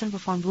ﷺ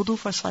performed wudu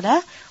for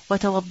salah.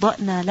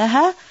 وَتَوَضَّأْنَا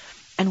لَهَا.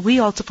 And we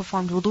also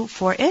performed wudu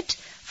for it.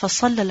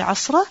 فَصَلَّ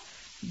الْعَصْرَ.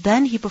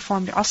 Then he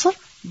performed Asr.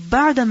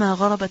 بَعْدَمَا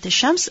غَرَبَتِ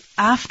الشَّمْسِ.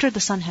 After the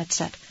sun had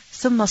set.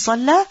 ثُمَّ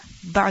صَلَّى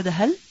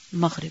بَعْدَهَا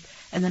الْمَغْرِبِ.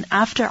 And then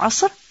after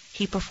Asr,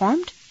 he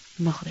performed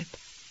Maghrib.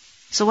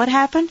 So what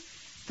happened?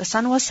 The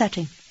sun was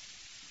setting.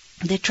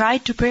 They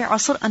tried to pray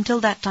Asr until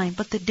that time,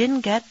 but they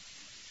didn't get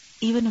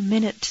even a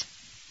minute.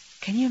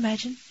 Can you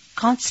imagine?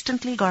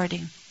 Constantly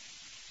guarding.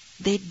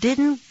 They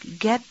didn't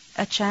get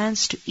a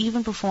chance to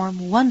even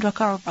perform one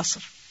rak'ah of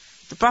Asr.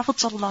 The Prophet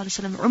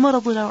ﷺ, Umar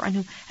radiallahu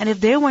anhu, and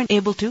if they weren't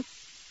able to,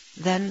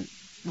 then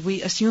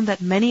we assume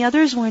that many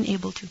others weren't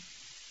able to.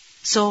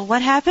 So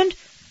what happened?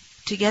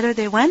 Together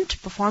they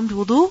went, performed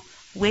wudu,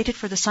 waited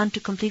for the sun to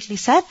completely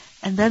set,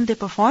 and then they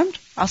performed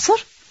Asr,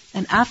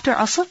 and after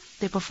Asr,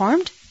 they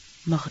performed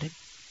Maghrib.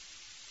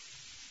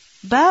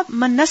 Bab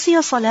man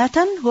nasiya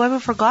salatan,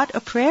 whoever forgot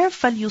a prayer,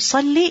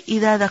 فَلْيُصَلِّ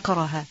إِذَا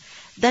ذَكَرَهَا.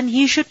 Then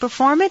he should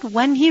perform it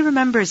when he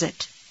remembers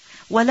it.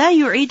 وَلَا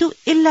يُعِيدُ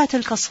إِلَّا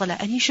تِلْكَ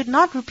الصَّلَاةِ. And he should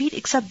not repeat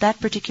except that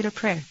particular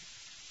prayer.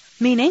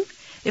 Meaning,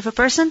 if a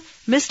person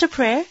missed a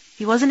prayer,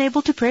 he wasn't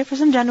able to pray for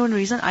some genuine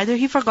reason, either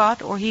he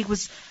forgot or he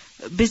was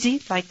busy,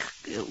 like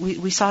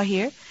we saw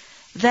here,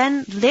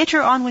 then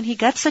later on when he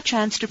gets a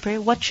chance to pray,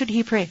 what should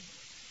he pray?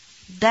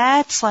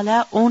 That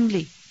salah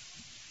only.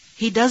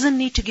 He doesn't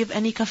need to give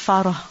any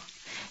kafarah.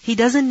 He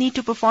doesn't need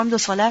to perform the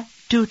salah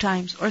 2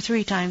 times or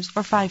 3 times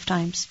or 5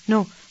 times.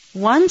 No.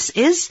 Once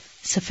is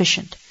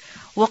sufficient.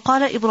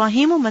 وَقَالَ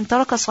إِبْرَاهِيمُ مَنْ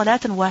تَرَكَ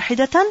صَلَاةً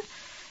وَاحِدَةً.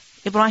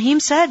 Ibrahim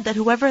said that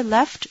whoever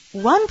left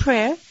one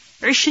prayer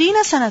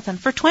 20 sanatan,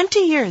 for 20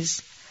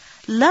 years,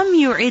 لَمْ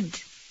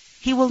يُعِدْ,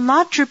 he will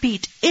not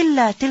repeat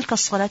إِلَّا تِلْكَ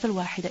الصَّلَاةَ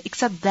الْوَاحِدَةَ,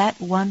 except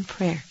that one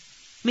prayer.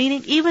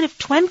 Meaning, even if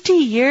 20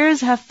 years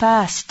have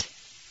passed,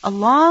 a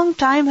long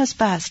time has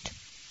passed,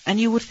 and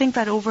you would think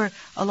that over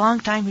a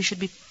long time he should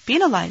be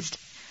penalized.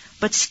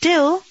 But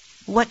still,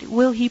 what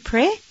will he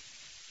pray?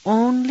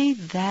 Only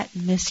that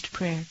missed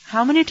prayer.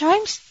 How many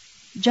times?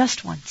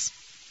 Just once.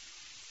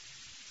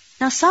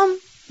 Now some,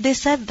 they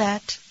said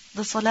that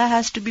the salah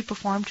has to be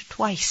performed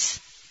twice.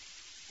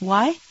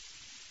 Why?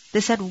 They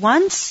said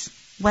once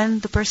when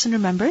the person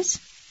remembers.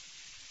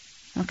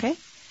 Okay?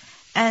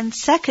 And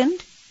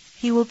second,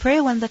 he will pray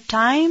when the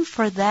time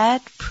for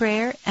that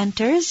prayer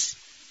enters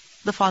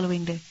the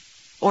following day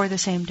or the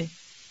same day.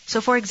 So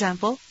for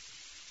example,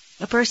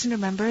 a person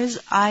remembers,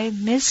 I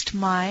missed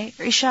my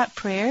Isha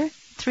prayer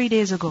 3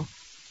 days ago.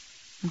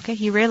 Okay,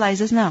 he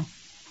realizes now.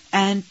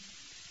 And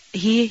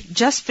he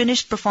just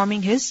finished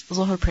performing his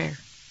Zuhr prayer.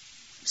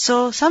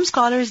 So some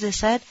scholars, they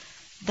said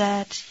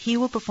that he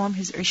will perform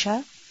his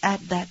Isha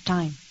at that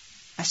time,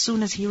 as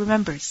soon as he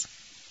remembers.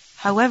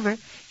 However,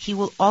 he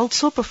will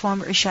also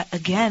perform Isha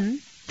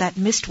again, that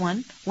missed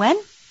one, when?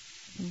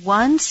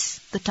 Once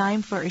the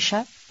time for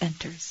Isha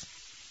enters.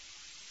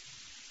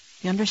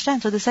 You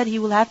understand? So they said he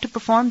will have to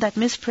perform that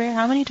missed prayer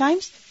how many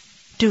times?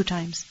 2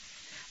 times.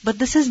 But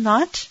this is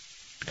not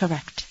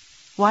correct.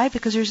 Why?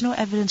 Because there's no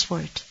evidence for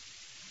it.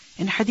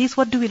 In hadith,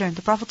 what do we learn?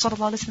 The Prophet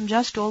ﷺ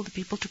just told the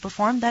people to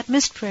perform that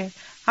missed prayer.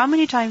 How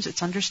many times?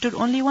 It's understood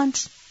only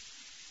once.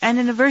 And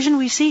in a version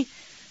we see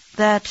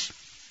that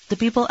the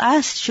people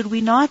asked, should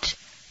we not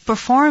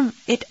perform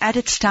it at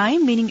its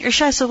time? Meaning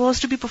Isha is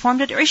supposed to be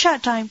performed at Isha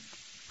time.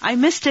 I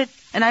missed it,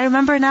 and I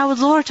remember now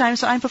it's Zuhr time,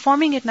 so I'm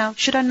performing it now.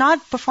 Should I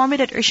not perform it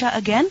at Isha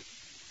again?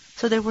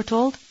 So they were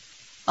told,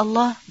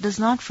 Allah does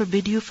not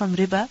forbid you from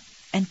riba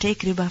and take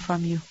riba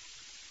from you.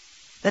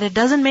 That it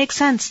doesn't make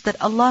sense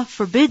that Allah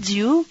forbids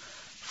you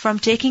from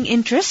taking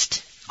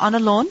interest on a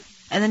loan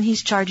and then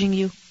He's charging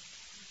you.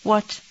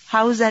 What?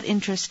 How is that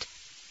interest?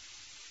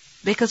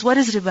 Because what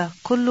is riba?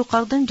 كُلُّ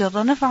قَرْضٍ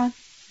جَرَّ نَفْعًا.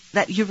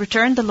 that you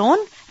return the loan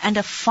and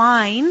a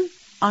fine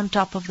on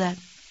top of that.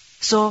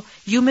 So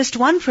you missed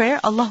one prayer,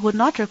 Allah would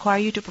not require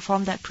you to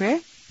perform that prayer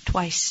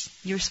twice.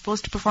 You're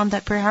supposed to perform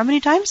that prayer how many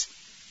times?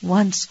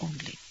 Once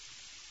only.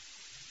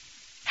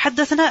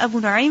 حدثنا أبو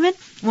نعيم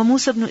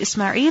وموسى بن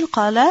إسماعيل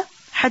قال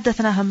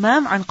حدثنا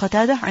همام عن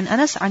قتادة عن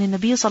أنس عن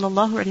النبي صلى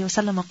الله عليه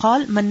وسلم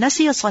قال من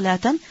نسي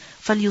صلاة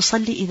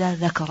فليصلي إذا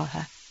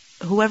ذكرها.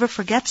 Whoever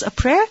forgets a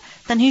prayer,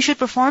 then he should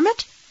perform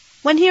it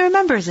when he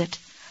remembers it.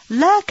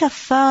 لا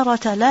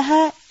كفارة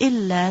لها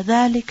إلا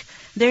ذلك.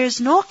 There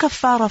is no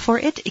kafara for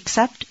it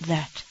except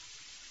that.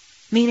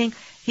 Meaning,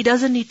 he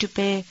doesn't need to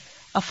pay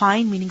a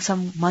fine, meaning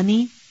some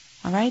money,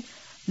 alright?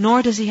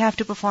 Nor does he have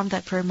to perform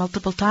that prayer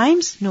multiple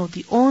times. No,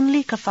 the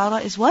only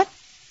kafara is what?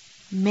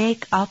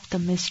 Make up the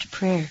missed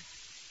prayer.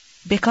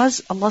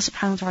 Because Allah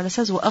subhanahu wa ta'ala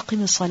says,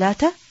 وَأَقِمِ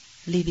الصَّلَاةَ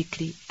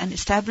لِذِكْرِي, and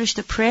establish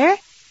the prayer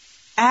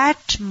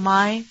at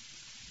my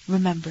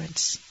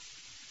remembrance.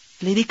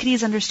 لِذِكْرِي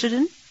is understood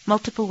in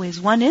multiple ways.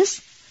 One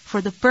is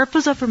for the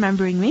purpose of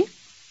remembering me,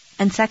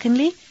 and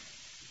secondly,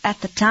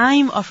 at the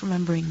time of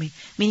remembering me.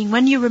 Meaning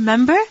when you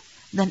remember,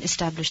 then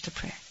establish the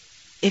prayer.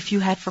 If you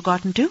had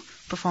forgotten to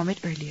perform it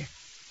earlier.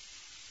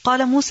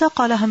 قال موسى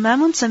قال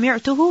همام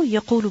سمعته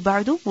يقول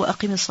بعد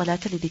وأقم الصلاة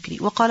لذكري.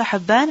 وقال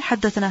حبان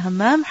حدثنا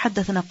همام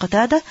حدثنا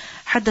قتادة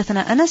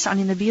حدثنا أنس عن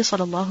النبي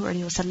صلى الله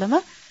عليه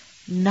وسلم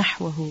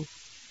نحوه.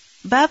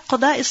 باب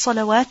قضاء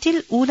الصلوات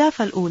الأولى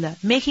فالأولى.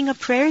 Making up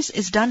prayers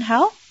is done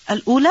how?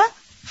 الأولى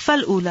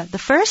فالأولى. The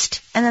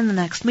first and then the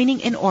next, meaning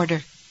in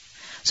order.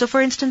 So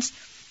for instance,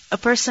 a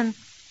person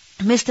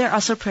missed their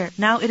Asr prayer.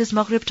 Now it is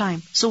Maghrib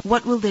time. So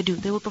what will they do?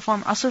 They will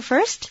perform Asr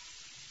first,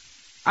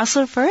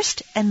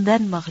 and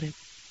then Maghrib.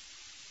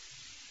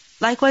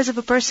 Likewise, if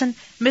a person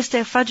missed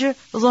their Fajr,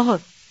 Zuhr,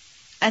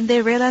 and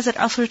they realize at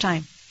Asr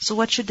time, so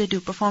what should they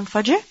do? Perform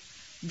Fajr,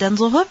 then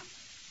Zuhr,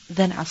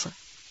 then Asr.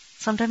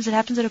 Sometimes it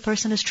happens that a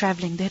person is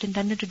traveling. They had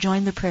intended to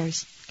join the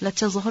prayers. Let's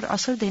say Zuhr,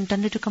 Asr, they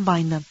intended to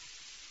combine them.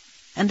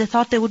 And they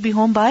thought they would be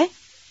home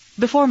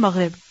before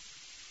Maghrib.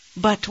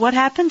 But what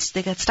happens?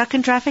 They get stuck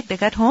in traffic, they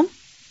get home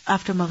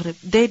after Maghrib.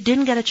 They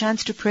didn't get a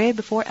chance to pray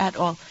before at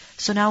all.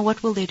 So now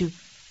what will they do?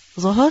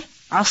 Zuhr,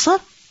 Asr,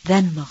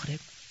 then Maghrib.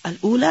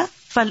 Al-Ula,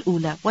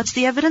 fal-Ula. What's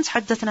the evidence?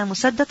 حدثنا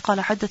مسدد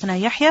قال حدثنا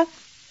يحيى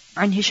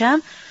عن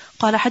هشام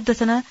قال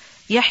حدثنا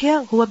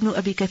يحيى هو ابن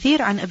أبي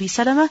كثير عن أبي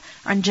سلمة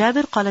عن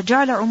جابر قال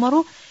جعل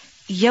عمر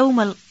يوم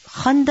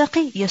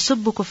الخندق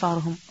يسب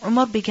كفارهم.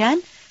 Umar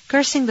began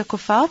cursing the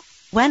kuffar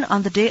when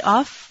on the day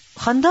of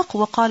Khandaq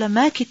وقال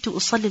ما كدت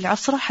أصلي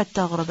العصر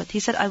حتى غربت.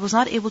 He said, I was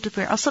not able to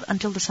pray Asr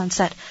until the sun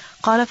set.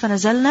 قال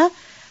فنزلنا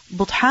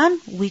بطحان.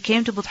 We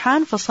came to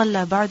Buthan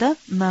فصلى بعد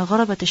ما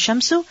غربت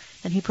الشمس.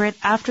 Then he prayed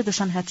after the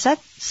sun had set.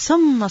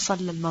 ثم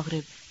صلى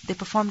المغرب. They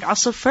performed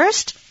Asr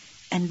first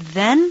and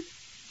then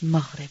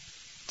Maghrib.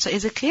 So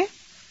is it clear?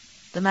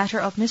 The matter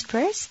of missed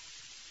prayers?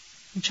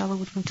 Inshallah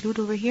we'll conclude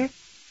over here.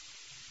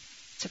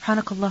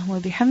 سبحانك اللهم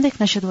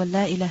وبحمدك نشهد أن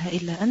لا إله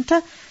إلا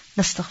أنت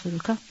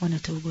نستغفرك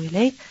ونتوب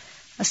إليك.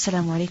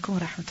 السلام عليكم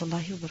ورحمة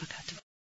الله وبركاته.